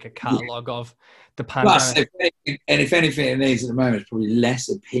be like a catalogue of the pandemic. Plus, if anything it needs at the moment, it's probably less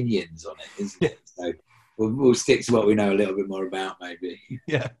opinions on it, isn't it? So we'll stick to what we know a little bit more about, maybe.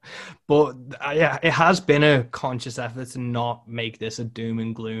 Yeah, but it has been a conscious effort to not make this a doom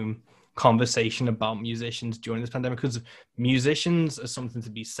and gloom conversation about musicians during this pandemic, because musicians are something to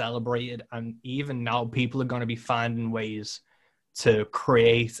be celebrated, and even now people are going to be finding ways to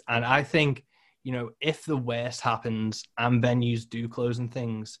create. And I think, if the worst happens and venues do close and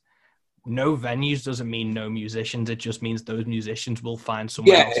things, no venues doesn't mean no musicians. It just means those musicians will find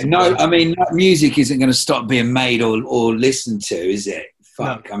someone else to play. I mean, music isn't going to stop being made or listened to, is it?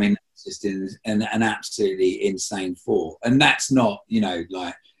 Fuck. No. I mean, it's just an absolutely insane thought. And that's not,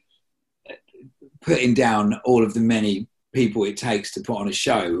 like putting down all of the many people it takes to put on a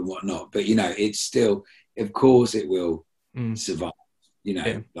show and whatnot. But, it's still, of course it will survive,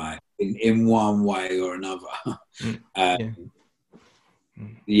 like in one way or another.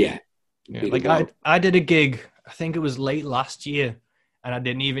 Like I did a gig, I think it was late last year, and I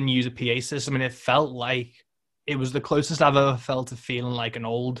didn't even use a PA system, and it felt like it was the closest I've ever felt to feeling like an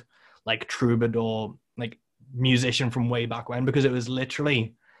old, like, troubadour, like, musician from way back when, because it was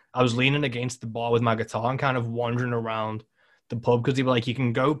literally, I was leaning against the bar with my guitar and kind of wandering around the pub, because they were like, you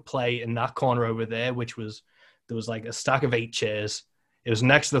can go play in that corner over there, there was like a stack of 8 chairs. It was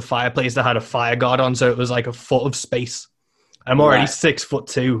next to the fireplace that had a fire guard on, so it was like a foot of space. I'm already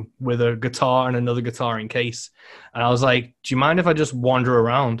 6'2" with a guitar and another guitar in case. And I was like, do you mind if I just wander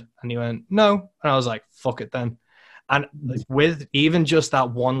around? And he went, no. And I was like, fuck it then. And with even just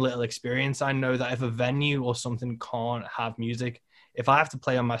that one little experience, I know that if a venue or something can't have music, if I have to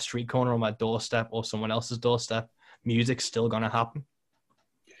play on my street corner or my doorstep or someone else's doorstep, music's still going to happen.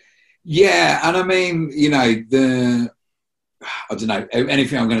 Yeah. And I mean, I don't know,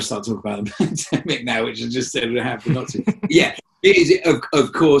 anything I'm going to start talking about the pandemic now, which I just said I have not to. Yeah,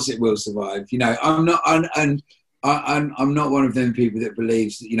 of course it will survive. I'm not one of them people that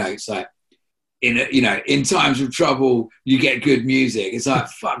believes that, it's like, in times of trouble, you get good music. It's like,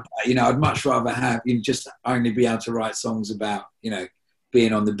 fuck that. I'd much rather have, just only be able to write songs about,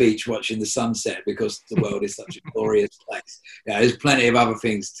 being on the beach watching the sunset, because the world is such a glorious place. There's plenty of other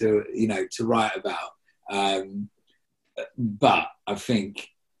things to write about. But I think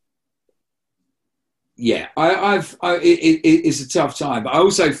yeah, it's a tough time, but I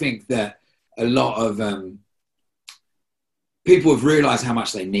also think that a lot of people have realised how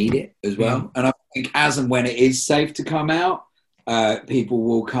much they need it as well. And I think as and when it is safe to come out, people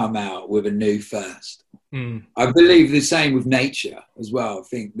will come out with a new first. I believe the same with nature as well. I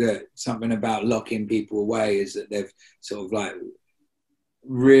think that something about locking people away is that they've sort of like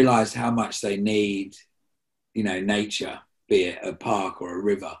realised how much they need, you know, nature, be it a park or a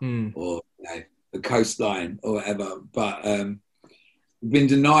river or, you know, a coastline or whatever. But we've been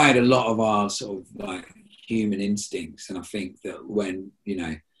denied a lot of our sort of like human instincts, and I think that when, you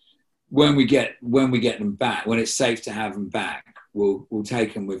know, when we get them back, when it's safe to have them back, we'll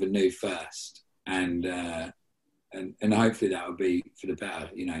take them with a new first, and hopefully that will be for the better.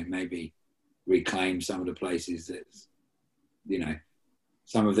 You know, maybe reclaim some of the places that's, you know,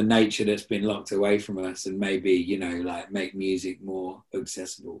 some of the nature that's been locked away from us, and maybe, you know, like make music more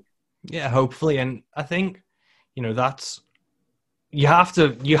accessible. Yeah, hopefully. And I think, you know, that's, you have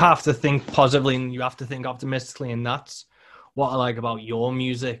to think positively and you have to think optimistically, and that's what I like about your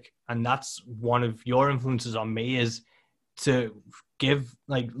music, and that's one of your influences on me, is to give,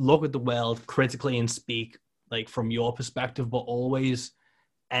 like, look at the world critically and speak like from your perspective, but always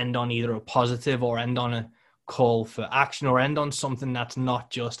end on either a positive or end on a call for action or end on something that's not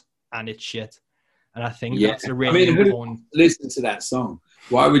just and it's shit. And I think that's a really important. Listen to that song.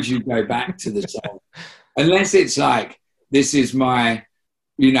 Why would you go back to the song unless it's like, this is my,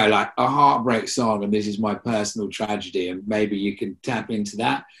 you know, like a heartbreak song and this is my personal tragedy, and maybe you can tap into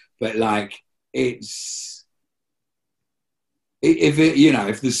that. But like, it's, if it, you know,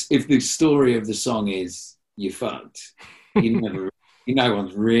 if the story of the song is you fucked, no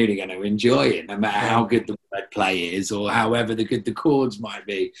one's really going to enjoy it, no matter how good the wordplay is or however good the chords might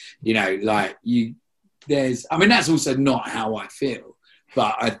be. You know, like I mean, that's also not how I feel,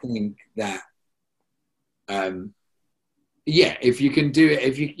 but I think that, if you can do it,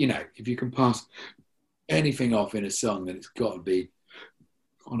 if you can pass anything off in a song, then it's got to be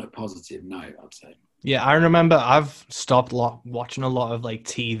on a positive note, I'd say. Yeah, I remember I've stopped watching a lot of like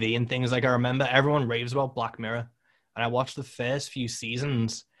TV and things. Like, I remember everyone raves about Black Mirror, and I watched the first few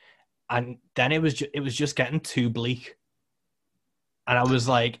seasons, and then it was just getting too bleak, and I was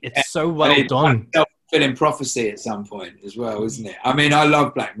like, it's so well done. Self-fulfilling prophecy at some point as well, isn't it? I mean, I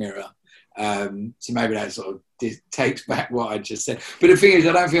love Black Mirror, so maybe that sort of takes back what I just said. But the thing is,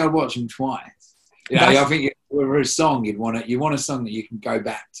 I don't think I'd watch them twice. You know, I think for a song, you want a song that you can go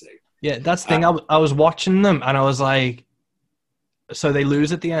back to. Yeah, that's the thing. I was watching them and I was like, so they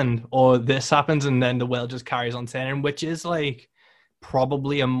lose at the end, or this happens and then the world just carries on turning, which is like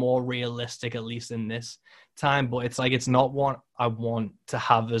probably a more realistic, at least in this time. But it's like, it's not what I want to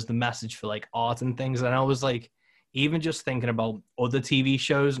have as the message for like art and things. And I was like, even just thinking about other TV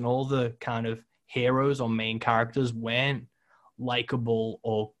shows and all the kind of heroes or main characters weren't likable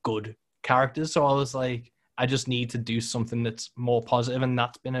or good characters. So I was like, I just need to do something that's more positive, and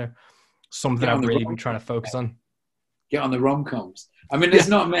that's been something I've really been trying to focus on. Get on the rom-coms. I mean, there's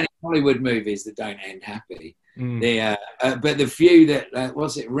not many Hollywood movies that don't end happy. But the few that,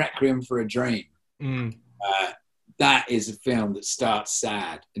 what's it, Requiem for a Dream? That is a film that starts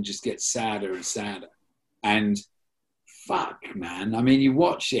sad and just gets sadder and sadder. And fuck, man. I mean, you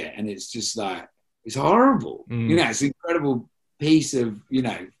watch it and it's just like, it's horrible. You know, it's an incredible piece of, you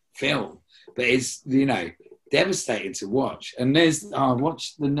know, film, but it's, you know, devastating to watch. And I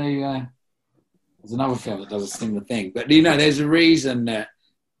watched the new, there's another film that does a similar thing. But, you know, there's a reason that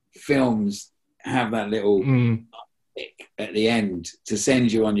films have that little at the end to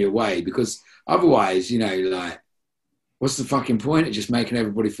send you on your way, because otherwise, you know, like, what's the fucking point of just making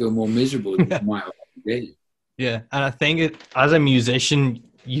everybody feel more miserable than it might be? Yeah, and I think as a musician,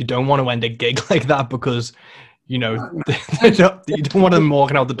 you don't want to end a gig like that, because, you know, you don't want them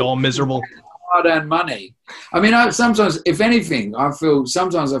walking out the door miserable. Hard-earned money. I mean, sometimes, if anything, I feel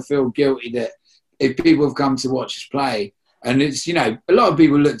guilty that if people have come to watch us play, and it's, you know, a lot of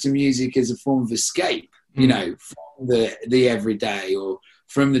people look to music as a form of escape, you know, from the everyday or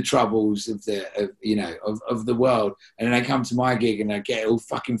from the troubles of the world, and then they come to my gig and they get it all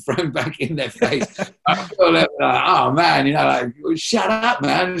fucking thrown back in their face. I feel like, oh man, you know, like, well, shut up,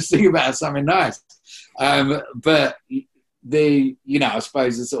 man, just think about something nice. But you know, I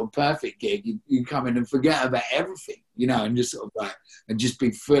suppose the sort of perfect gig, you come in and forget about everything, you know, and just sort of like, and just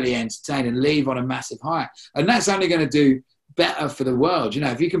be fully entertained and leave on a massive high. And that's only going to do better for the world. You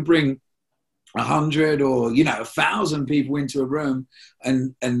know, if you can bring 100 or, you know, 1,000 people into a room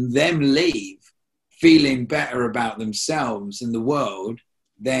and them leave feeling better about themselves and the world,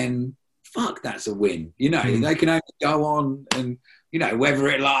 then fuck, that's a win. You know, they can only go on and you know, whether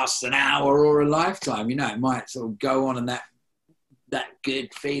it lasts an hour or a lifetime, you know, it might sort of go on, and that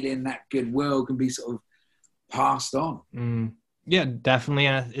good feeling, that goodwill can be sort of passed on. Yeah, definitely.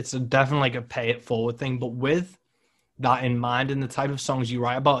 And it's definitely like a pay it forward thing. But with that in mind and the type of songs you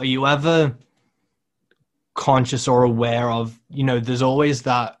write about, are you ever conscious or aware of, you know, there's always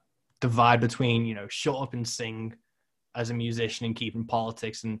that divide between, you know, shut up and sing as a musician and keeping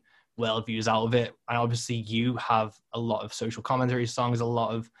politics and worldviews out of it. And obviously you have a lot of social commentary songs, a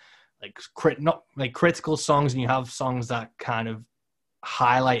lot of like not like critical songs, and you have songs that kind of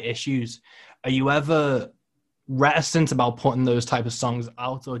highlight issues. Are you ever reticent about putting those type of songs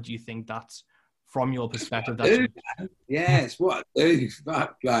out, or do you think that's, from your perspective, it's what I do.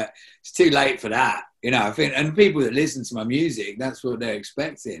 Fuck, like, it's too late for that, you know. I think, and people that listen to my music, that's what they're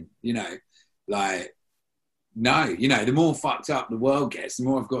expecting, you know. Like, no, you know, the more fucked up the world gets, the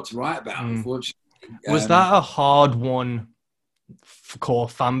more I've got to write about. Unfortunately, was that a hard one for core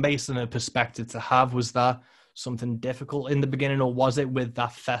fan base and a perspective to have? Was that something difficult in the beginning, or was it with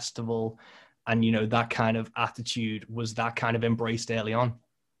that festival and, you know, that kind of attitude, was that kind of embraced early on?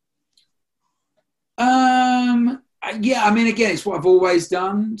 Yeah, I mean, again, it's what I've always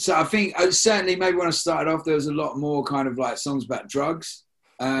done. So I think certainly maybe when I started off, there was a lot more kind of like songs about drugs.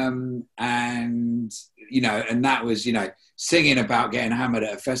 And, you know, and that was, you know, singing about getting hammered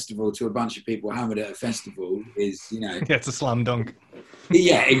at a festival to a bunch of people hammered at a festival is, you know. Yeah, it's a slam dunk.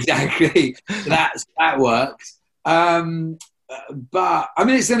 Yeah, exactly. That works. But I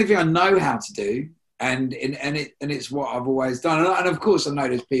mean, it's the only thing I know how to do. And it's what I've always done. And of course, I know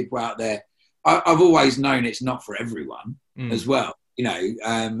there's people out there. I've always known it's not for everyone as well, you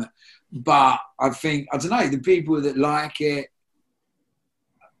know. But I think, I don't know, the people that like it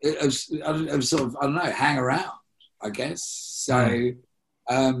have sort of, I don't know, hang around, I guess. So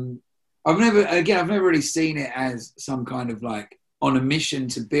I've never really seen it as some kind of like on a mission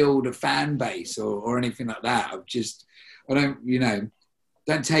to build a fan base or anything like that. I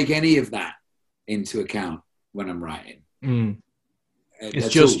don't take any of that into account when I'm writing. It's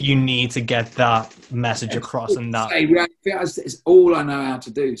just all. You need to get that message across, and that it's all I know how to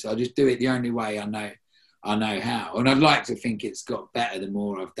do. So I just do it the only way I know how. And I'd like to think it's got better the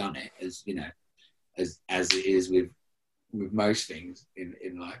more I've done it, as you know, as it is with most things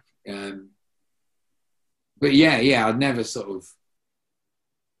in life. But yeah, I'd never sort of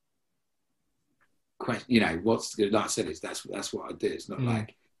question, you know, what's good. Like I said, that's what I do. It's not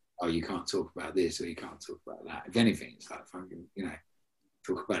like, oh, you can't talk about this or you can't talk about that. If anything, it's like, fucking, you know,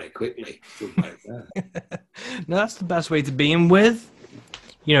 talk about it quickly. Talk about it. No, that's the best way to be. And with,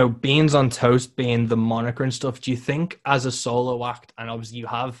 you know, Beans on Toast being the moniker and stuff, do you think as a solo act, and obviously you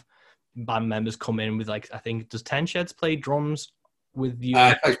have band members come in with, like, I think, does Ten Sheds play drums with you?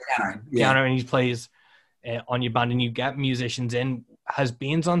 Piano, and he plays on your band, and you get musicians in. Has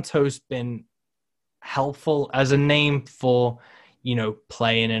Beans on Toast been helpful as a name for, you know,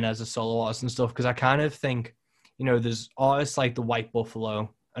 playing in as a solo artist and stuff? Because I kind of think, you know, there's artists like the White Buffalo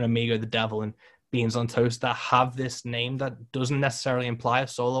and Amigo the Devil and Beans on Toast that have this name that doesn't necessarily imply a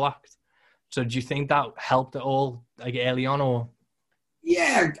solo act. So do you think that helped at all, like, early on, or?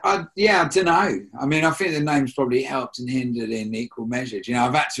 Yeah, I don't know. I mean, I think the name's probably helped and hindered in equal measure. You know,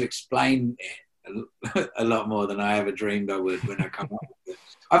 I've had to explain it a lot more than I ever dreamed I would when I come up with it.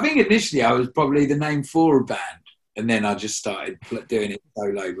 I think initially I was probably the name for a band, and then I just started doing it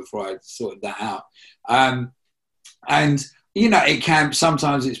solo before I sorted that out. And, you know, it can,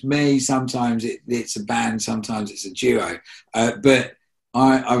 sometimes it's me, sometimes it's a band, sometimes it's a duo. But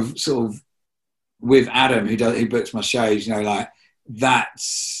I've sort of, with Adam, who books my shows, you know, like,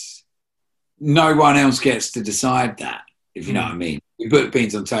 that's, no one else gets to decide that, if you know what I mean. We book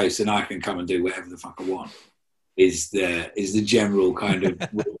Beans on Toast and I can come and do whatever the fuck I want, is the general kind of,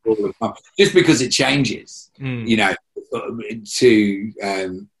 just because it changes, you know,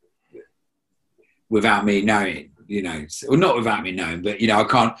 to, without me knowing. You know, well, not without me knowing, but, you know, I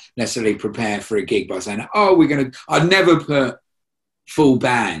can't necessarily prepare for a gig by saying, oh, I'd never put full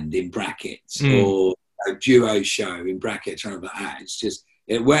band in brackets or a duo show in brackets or anything like that. It's just,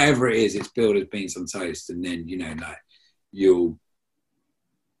 wherever it is, it's billed as Beans on Toast, and then, you know, like, you'll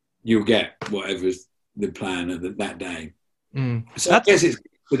get whatever's the plan of that day. So I guess it's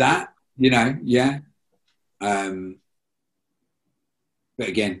for that, you know, yeah. But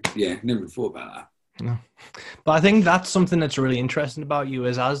again, yeah, never thought about that. No, but I think that's something that's really interesting about you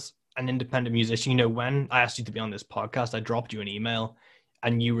is, as an independent musician, you know, when I asked you to be on this podcast, I dropped you an email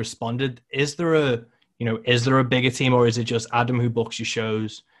and you responded. Is there a bigger team, or is it just Adam who books your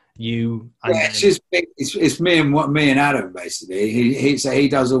shows? It's me and Adam, basically. He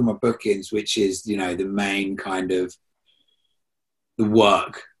does all my bookings, which is, you know, the main kind of the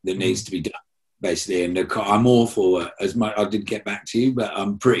work that needs to be done, basically. And I'm awful as much. I did get back to you, but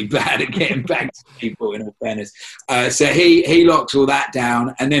I'm pretty bad at getting back to people, in all fairness. So he locks all that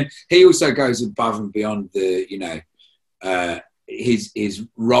down, and then he also goes above and beyond the, you know, his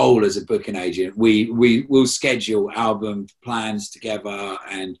role as a booking agent. We will schedule album plans together,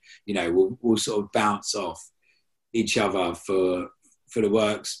 and you know, we'll sort of bounce off each other for the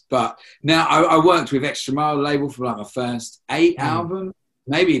works. But now I worked with Extra Mile label for like my first 8 albums,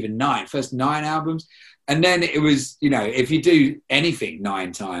 maybe even 9, first 9 albums. And then it was, you know, if you do anything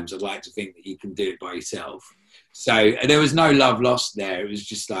 9 times, I'd like to think that you can do it by yourself. So there was no love lost there. It was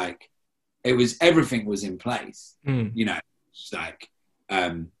just like, everything was in place, you know, it's like,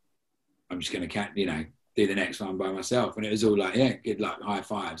 I'm just going to, you know, do the next one by myself. And it was all like, yeah, good luck, high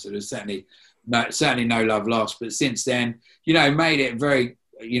five. So there's certainly no love lost. But since then, you know, made it very,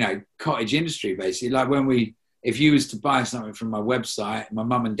 you know, cottage industry, basically. Like if you was to buy something from my website, my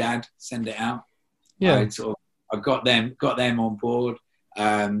mum and dad send it out. Yeah. I got them on board.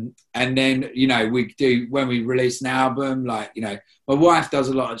 And then, you know, when we release an album, like, you know, my wife does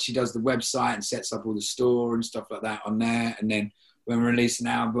a lot. She does the website and sets up all the store and stuff like that on there. And then when we release an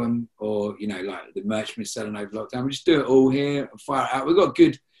album, or, you know, like the merch we're selling over lockdown, we just do it all here and fire it out. We've got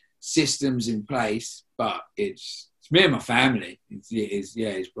good systems in place, but it's me and my family.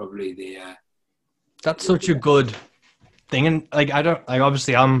 It's probably the that's such a good thing. And like,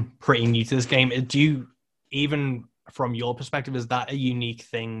 obviously I'm pretty new to this game. Do you, even from your perspective, is that a unique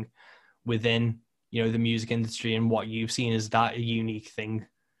thing within, you know, the music industry and what you've seen? Is that a unique thing,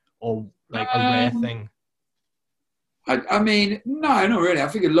 or like a rare thing? I mean, no, not really. I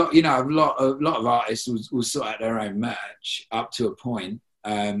think a lot of artists will sort out their own merch up to a point.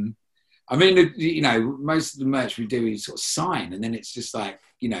 I mean, you know, most of the merch we do is sort of sign, and then it's just like,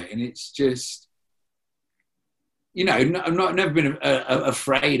 you know, and it's just, you know, I've never been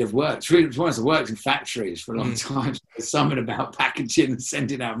afraid of work. To be honest, I worked in factories for a long time. So there's something about packaging and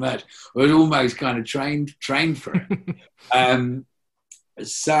sending out merch. I was almost kind of trained for it.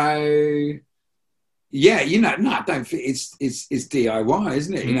 So yeah, you know, no, I don't think it's DIY,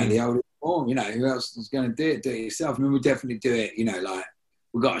 isn't it? You know, the old form. You know, who else is going to do it? Do it yourself. I mean, we'll definitely do it. You know, like,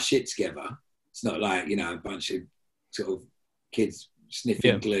 we got our shit together. It's not like, you know, a bunch of sort of kids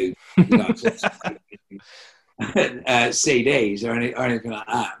sniffing glue, you know, CDs or anything like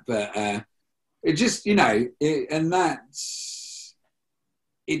that. But it just, you know, it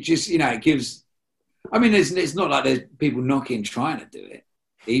just, you know, it gives. I mean, it's not like there's people knocking trying to do it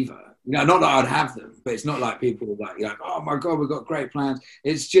either. You know, not that I'd have them, but it's not like people are like, oh my God, we've got great plans.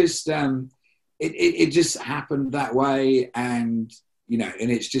 It's just, it just happened that way, and, you know, and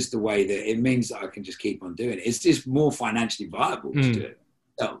it's just the way that it means that I can just keep on doing it. It's just more financially viable to do it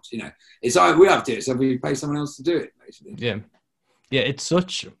ourselves, you know. It's like we have to do it, so we pay someone else to do it, basically. Yeah. Yeah,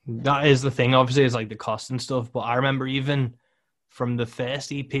 that is the thing. Obviously, it's like the cost and stuff, but I remember even from the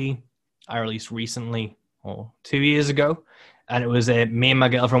first EP I released recently, 2 years ago, and it was me and my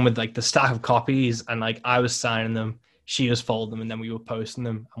girlfriend with like the stack of copies, and like I was signing them, she was folding them, and then we were posting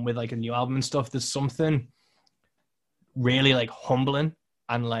them. And with like a new album and stuff, there's something really like humbling,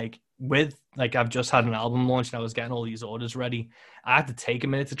 and like with like, I've just had an album launch and I was getting all these orders ready. I had to take a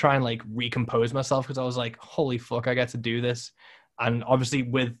minute to try and like recompose myself, because I was like, holy fuck, I get to do this. And obviously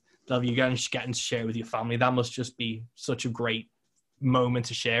with you getting to share with your family, that must just be such a great moment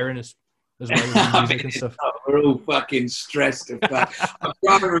to share in as well as the music and stuff. We're all fucking stressed about. I'll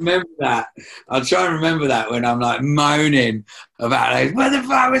try and remember that when I'm like moaning about like, where the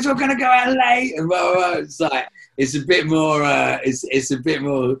fuck we're all gonna go out late, and blah, blah, blah. It's like, it's a bit more. It's a bit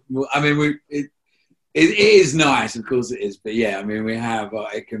more. I mean, it is nice, of course it is, but yeah, I mean, we have.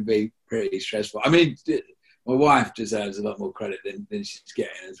 It can be pretty stressful. I mean, my wife deserves a lot more credit than she's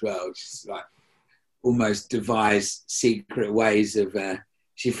getting as well. She's like almost devised secret ways of.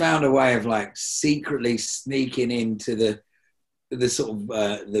 She found a way of like secretly sneaking into the sort of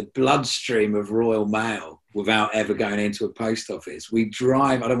the bloodstream of Royal Mail without ever going into a post office. We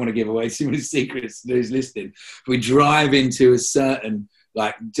drive. I don't want to give away too many secrets to who's listening. We drive into a certain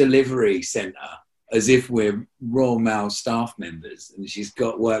like delivery centre as if we're Royal Mail staff members, and she's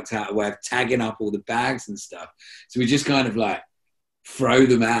got worked out a way of tagging up all the bags and stuff. So we just kind of like throw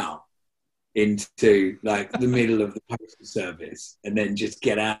them out into like the middle of the postal service, and then just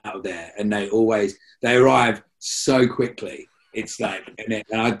get out of there. And they arrive so quickly. It's like, and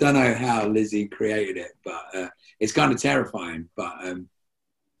I don't know how Lizzie created it, but it's kind of terrifying. But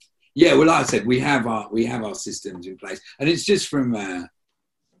yeah, well, like I said, we have our systems in place, and it's just from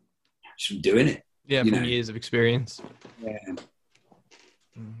doing it. Yeah, from years of experience. Yeah,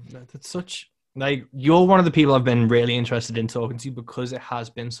 that's such Like, you're one of the people I've been really interested in talking to because it has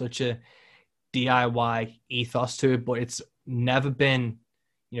been such a DIY ethos to it, but it's never been,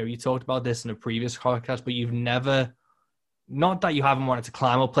 you talked about this in a previous podcast, but you've never, not that you haven't wanted to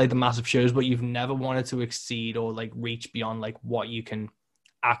climb or play the massive shows, but you've never wanted to exceed or like reach beyond like what you can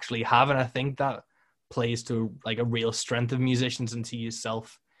actually have. And I think that plays to like a real strength of musicians and to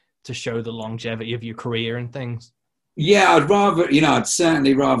yourself to show the longevity of your career and things. Yeah, I'd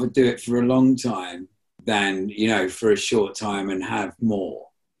certainly rather do it for a long time than, for a short time and have more,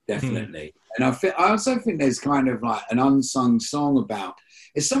 definitely. And I also think there's kind of like an unsung song about,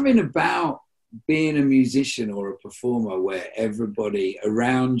 it's something about being a musician or a performer where everybody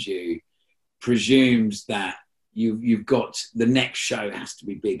around you presumes that you've got, the next show has to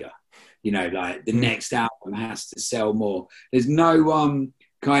be bigger, like the next album has to sell more. There's no one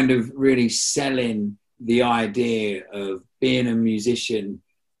kind of really selling the idea of being a musician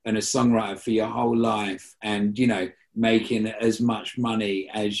and a songwriter for your whole life and, making as much money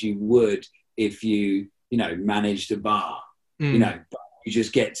as you would if you, managed a bar, but you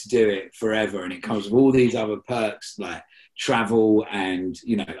just get to do it forever. And it comes with all these other perks like travel and,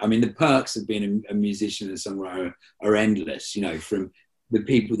 the perks of being a musician and songwriter are endless, from the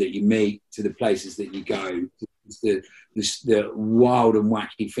people that you meet to the places that you go, to the wild and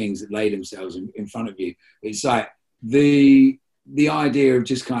wacky things that lay themselves in front of you. It's like the idea of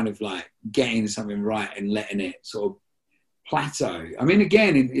just kind of like getting something right and letting it sort of plateau. I mean,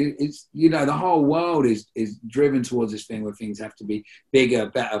 again, it's the whole world is driven towards this thing where things have to be bigger,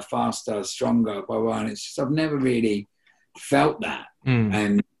 better, faster, stronger, blah, blah, and it's just, I've never really felt that.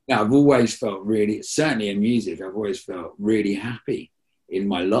 And I've always felt really, certainly in music, I've always felt really happy in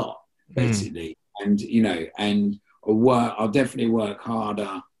my lot, basically. And, and I'll definitely work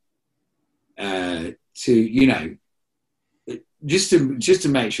harder to, just to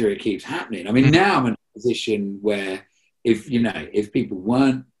make sure it keeps happening. I mean, now I'm in a position where if people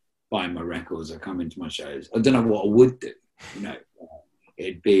weren't buying my records or coming to my shows, I don't know what I would do.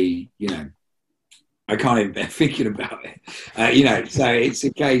 It'd be, I can't even bear thinking about it. So it's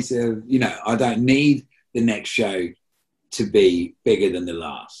a case of, I don't need the next show to be bigger than the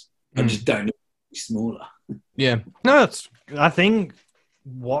last. I just don't need to be smaller. Yeah. No, I think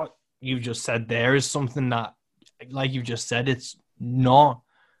what you just said there is something that, like you just said, it's not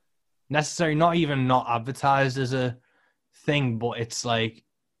necessary, not even not advertised as a thing, but it's like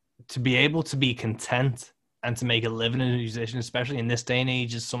to be able to be content and to make a living as a musician, especially in this day and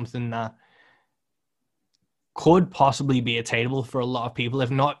age, is something that could possibly be attainable for a lot of people,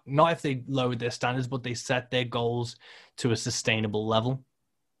 if not if they lowered their standards, but they set their goals to a sustainable level.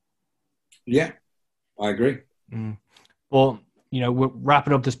 Yeah, I agree. Well, we're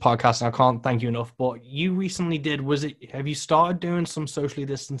wrapping up this podcast and I can't thank you enough, but you recently have you started doing some socially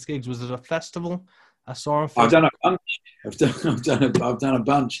distanced gigs? Was it a festival? I saw on Facebook. I've done a bunch. I've done a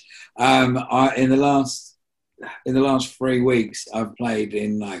bunch. In the last 3 weeks, I've played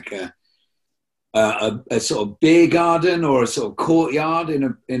in like a sort of beer garden or a sort of courtyard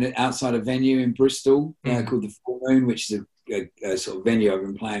in outside a venue in Bristol called the Full Moon, which is a sort of venue I've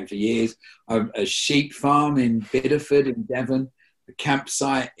been playing for years. A sheep farm in Bideford in Devon, a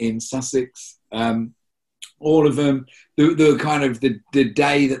campsite in Sussex. All of them. The kind of the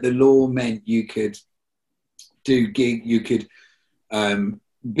day that the law meant you could do gig, you could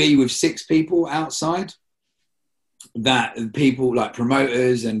be with 6 people outside. That people like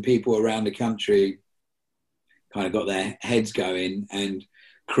promoters and people around the country kind of got their heads going and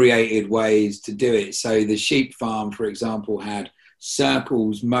created ways to do it. So the sheep farm, for example, had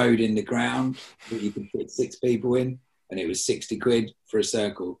circles mowed in the ground that you could fit 6 people in, and it was 60 quid for a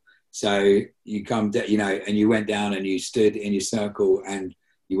circle. So you come, and you went down and you stood in your circle and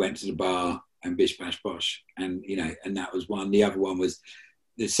you went to the bar and bish bash bosh, and and that was one. The other one was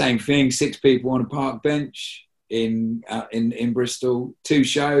the same thing: 6 people on a park bench in Bristol. 2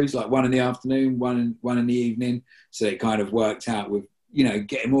 shows, like one in the afternoon, one in the evening. So it kind of worked out with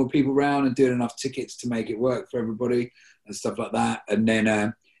getting more people around and doing enough tickets to make it work for everybody and stuff like that. And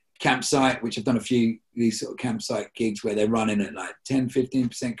then campsite, which I've done a few these sort of campsite gigs where they're running at like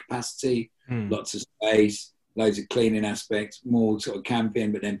 10-15% capacity, lots of space, loads of cleaning aspects, more sort of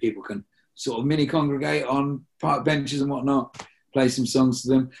camping, but then people can sort of mini congregate on park benches and whatnot, play some songs to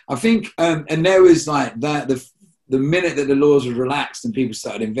them. I think, and there was like that, the minute that the laws were relaxed and people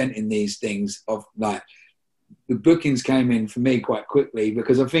started inventing these things, of like the bookings came in for me quite quickly,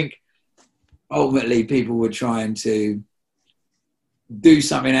 because I think ultimately people were trying to do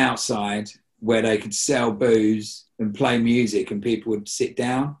something outside where they could sell booze and play music and people would sit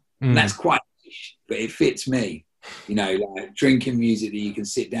down. And that's quite niche, but it fits me. you know, like drinking music that you can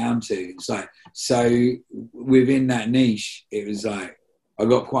sit down to. It's like, so within that niche, it was like, I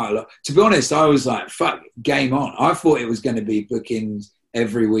got quite a lot. To be honest, I was like, fuck, game on. I thought it was going to be bookings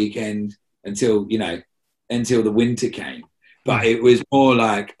every weekend until the winter came. But it was more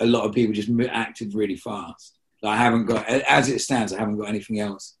like a lot of people just acted really fast. Like, I haven't got, as it stands, I haven't got anything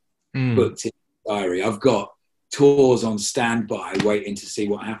else booked in the diary. I've got tours on standby waiting to see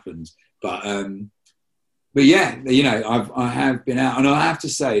what happens. But yeah, you know, I have been out, and I have to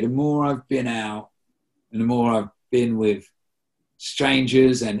say, the more I've been out and the more I've been with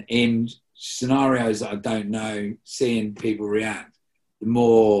strangers and in scenarios that I don't know, seeing people react, the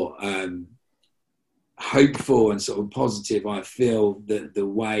more hopeful and sort of positive I feel that the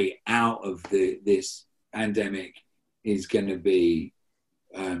way out of this pandemic is going to be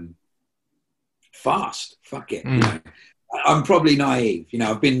fast. Fuck it. You know? I'm probably naive. You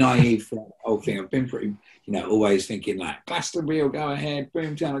know, I've been naive for the whole thing. I've been pretty, you know, always thinking like Glastonbury will go ahead,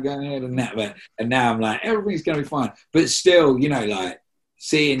 Boomtown will go ahead, and that. And now I'm like, everything's going to be fine. But still, you know, like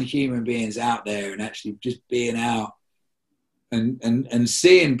seeing human beings out there and actually just being out and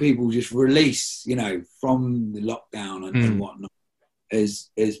seeing people just release, you know, from the lockdown and whatnot has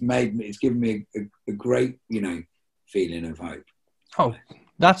made me, it's given me a great, you know, feeling of hope. Oh,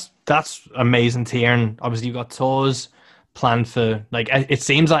 that's amazing to hear. And obviously you've got tours planned for, like, it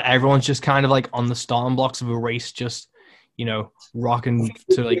seems like everyone's just kind of like on the starting blocks of a race, just, you know, rocking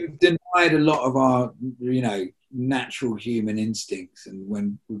to like. We've denied a lot of our, you know, natural human instincts, and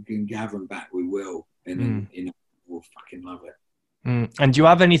when we can have them back, we will, and you know, we'll fucking love it. And do you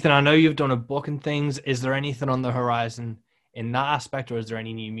have anything? I know you've done a book and things. Is there anything on the horizon in that aspect, or is there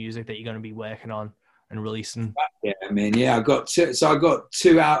any new music that you're going to be working on and releasing? Yeah, I mean, yeah, I got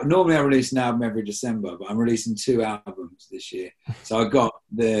two out. Normally, I release an album every December, but I'm releasing 2 albums this year. So I got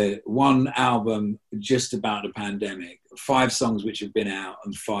the one album just about the pandemic, 5 songs which have been out,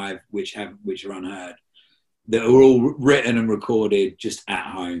 and 5 which are unheard, that are all written and recorded just at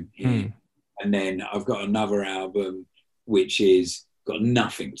home here. And then I've got another album which is got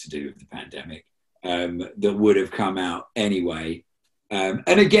nothing to do with the pandemic, that would have come out anyway. And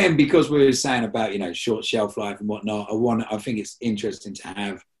again, because we were saying about, you know, short shelf life and whatnot, I think it's interesting to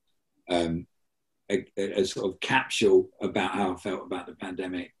have a sort of capsule about how I felt about the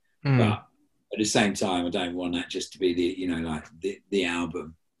pandemic. But at the same time, I don't want that just to be the, you know, like the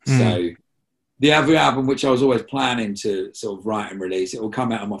album. So the other album, which I was always planning to sort of write and release, it will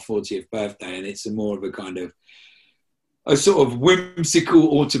come out on my 40th birthday, and it's more of a kind of a sort of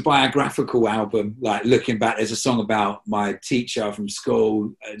whimsical autobiographical album, like looking back. There's a song about my teacher from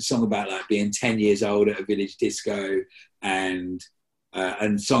school, a song about like being 10 years old at a village disco, and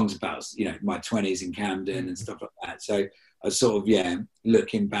songs about, you know, my 20s in Camden and stuff like that. So I sort of, yeah,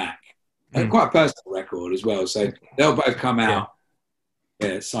 looking back, quite a personal record as well. So they'll both come out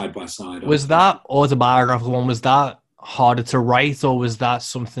side by side. Was that autobiographical one, was that harder to write, or was that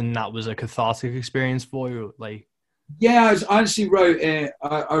something that was a cathartic experience for you? Like, yeah, I actually wrote it.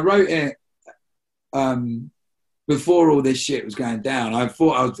 I wrote it before all this shit was going down. I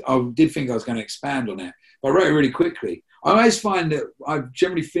did think I was going to expand on it, but I wrote it really quickly. I always find that I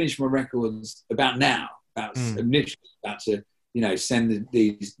generally finish my records about now, initially about to, you know, send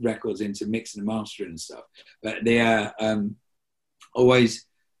these records into mixing and mastering and stuff. But they always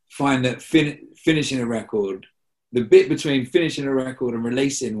find that finishing a record, the bit between finishing a record and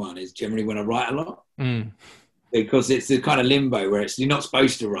releasing one, is generally when I write a lot. Because it's the kind of limbo where you're not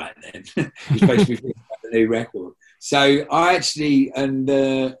supposed to write then. You're supposed to be thinking about the new record. So I actually,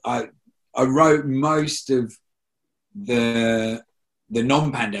 I wrote most of the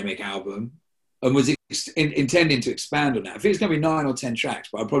non-pandemic album, and was intending to expand on that. I think it's going to be 9 or 10 tracks,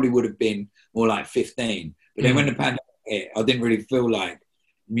 but I probably would have been more like 15. But then when the pandemic hit, I didn't really feel like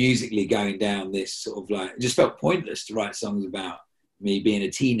musically going down this sort of like, it just felt pointless to write songs about me being a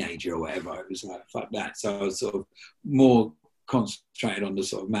teenager or whatever. It was like, fuck that. So I was sort of more concentrated on the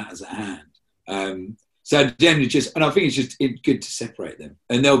sort of matters at hand. So generally and I think it's just good to separate them.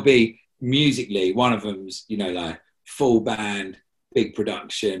 And there'll be musically, one of them's, you know, like full band, big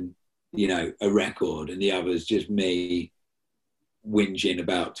production, you know, a record, and the other's just me whinging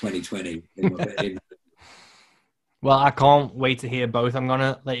about 2020. Well, I can't wait to hear both. I'm going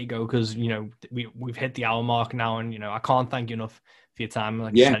to let you go because, you know, we've hit the hour mark now, and, you know, I can't thank you enough for your time.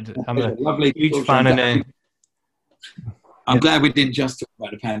 Like I said, I'm a huge fan. And I'm glad we didn't just talk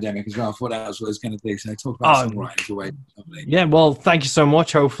about the pandemic as well. I thought that was what I was going to do. So talk about songwriting away. Yeah, well, thank you so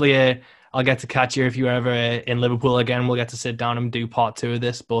much. Hopefully I'll get to catch you if you're ever in Liverpool again. We'll get to sit down and do part 2 of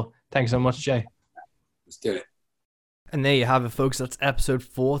this. But thanks so much, Jay. Let's do it. And there you have it, folks. That's episode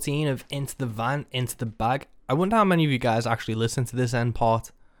 14 of Into the Van, Into the Bag. I wonder how many of you guys actually listen to this end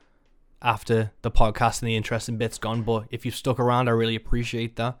part after the podcast and the interesting bit's gone, but if you've stuck around, I really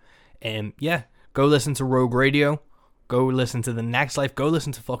appreciate that. Yeah, go listen to Rogue Radio, go listen to The Next Life, go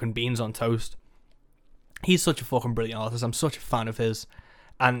listen to fucking Beans on Toast. He's such a fucking brilliant artist. I'm such a fan of his.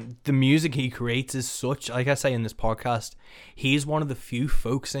 And the music he creates is such, like I say in this podcast, he's one of the few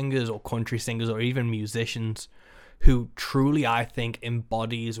folk singers or country singers or even musicians who truly, I think,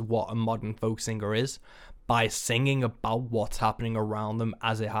 embodies what a modern folk singer is by singing about what's happening around them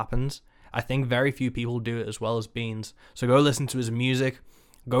as it happens. I think very few people do it as well as Beans. So go listen to his music.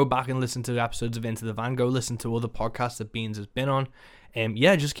 Go back and listen to episodes of Into the Van. Go listen to other podcasts that Beans has been on.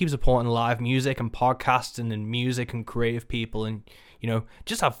 Yeah, just keep supporting live music and podcasting and music and creative people. And, you know,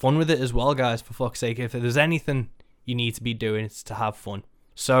 just have fun with it as well, guys, for fuck's sake. If there's anything you need to be doing, it's to have fun.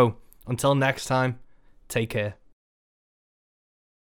 So, until next time, take care.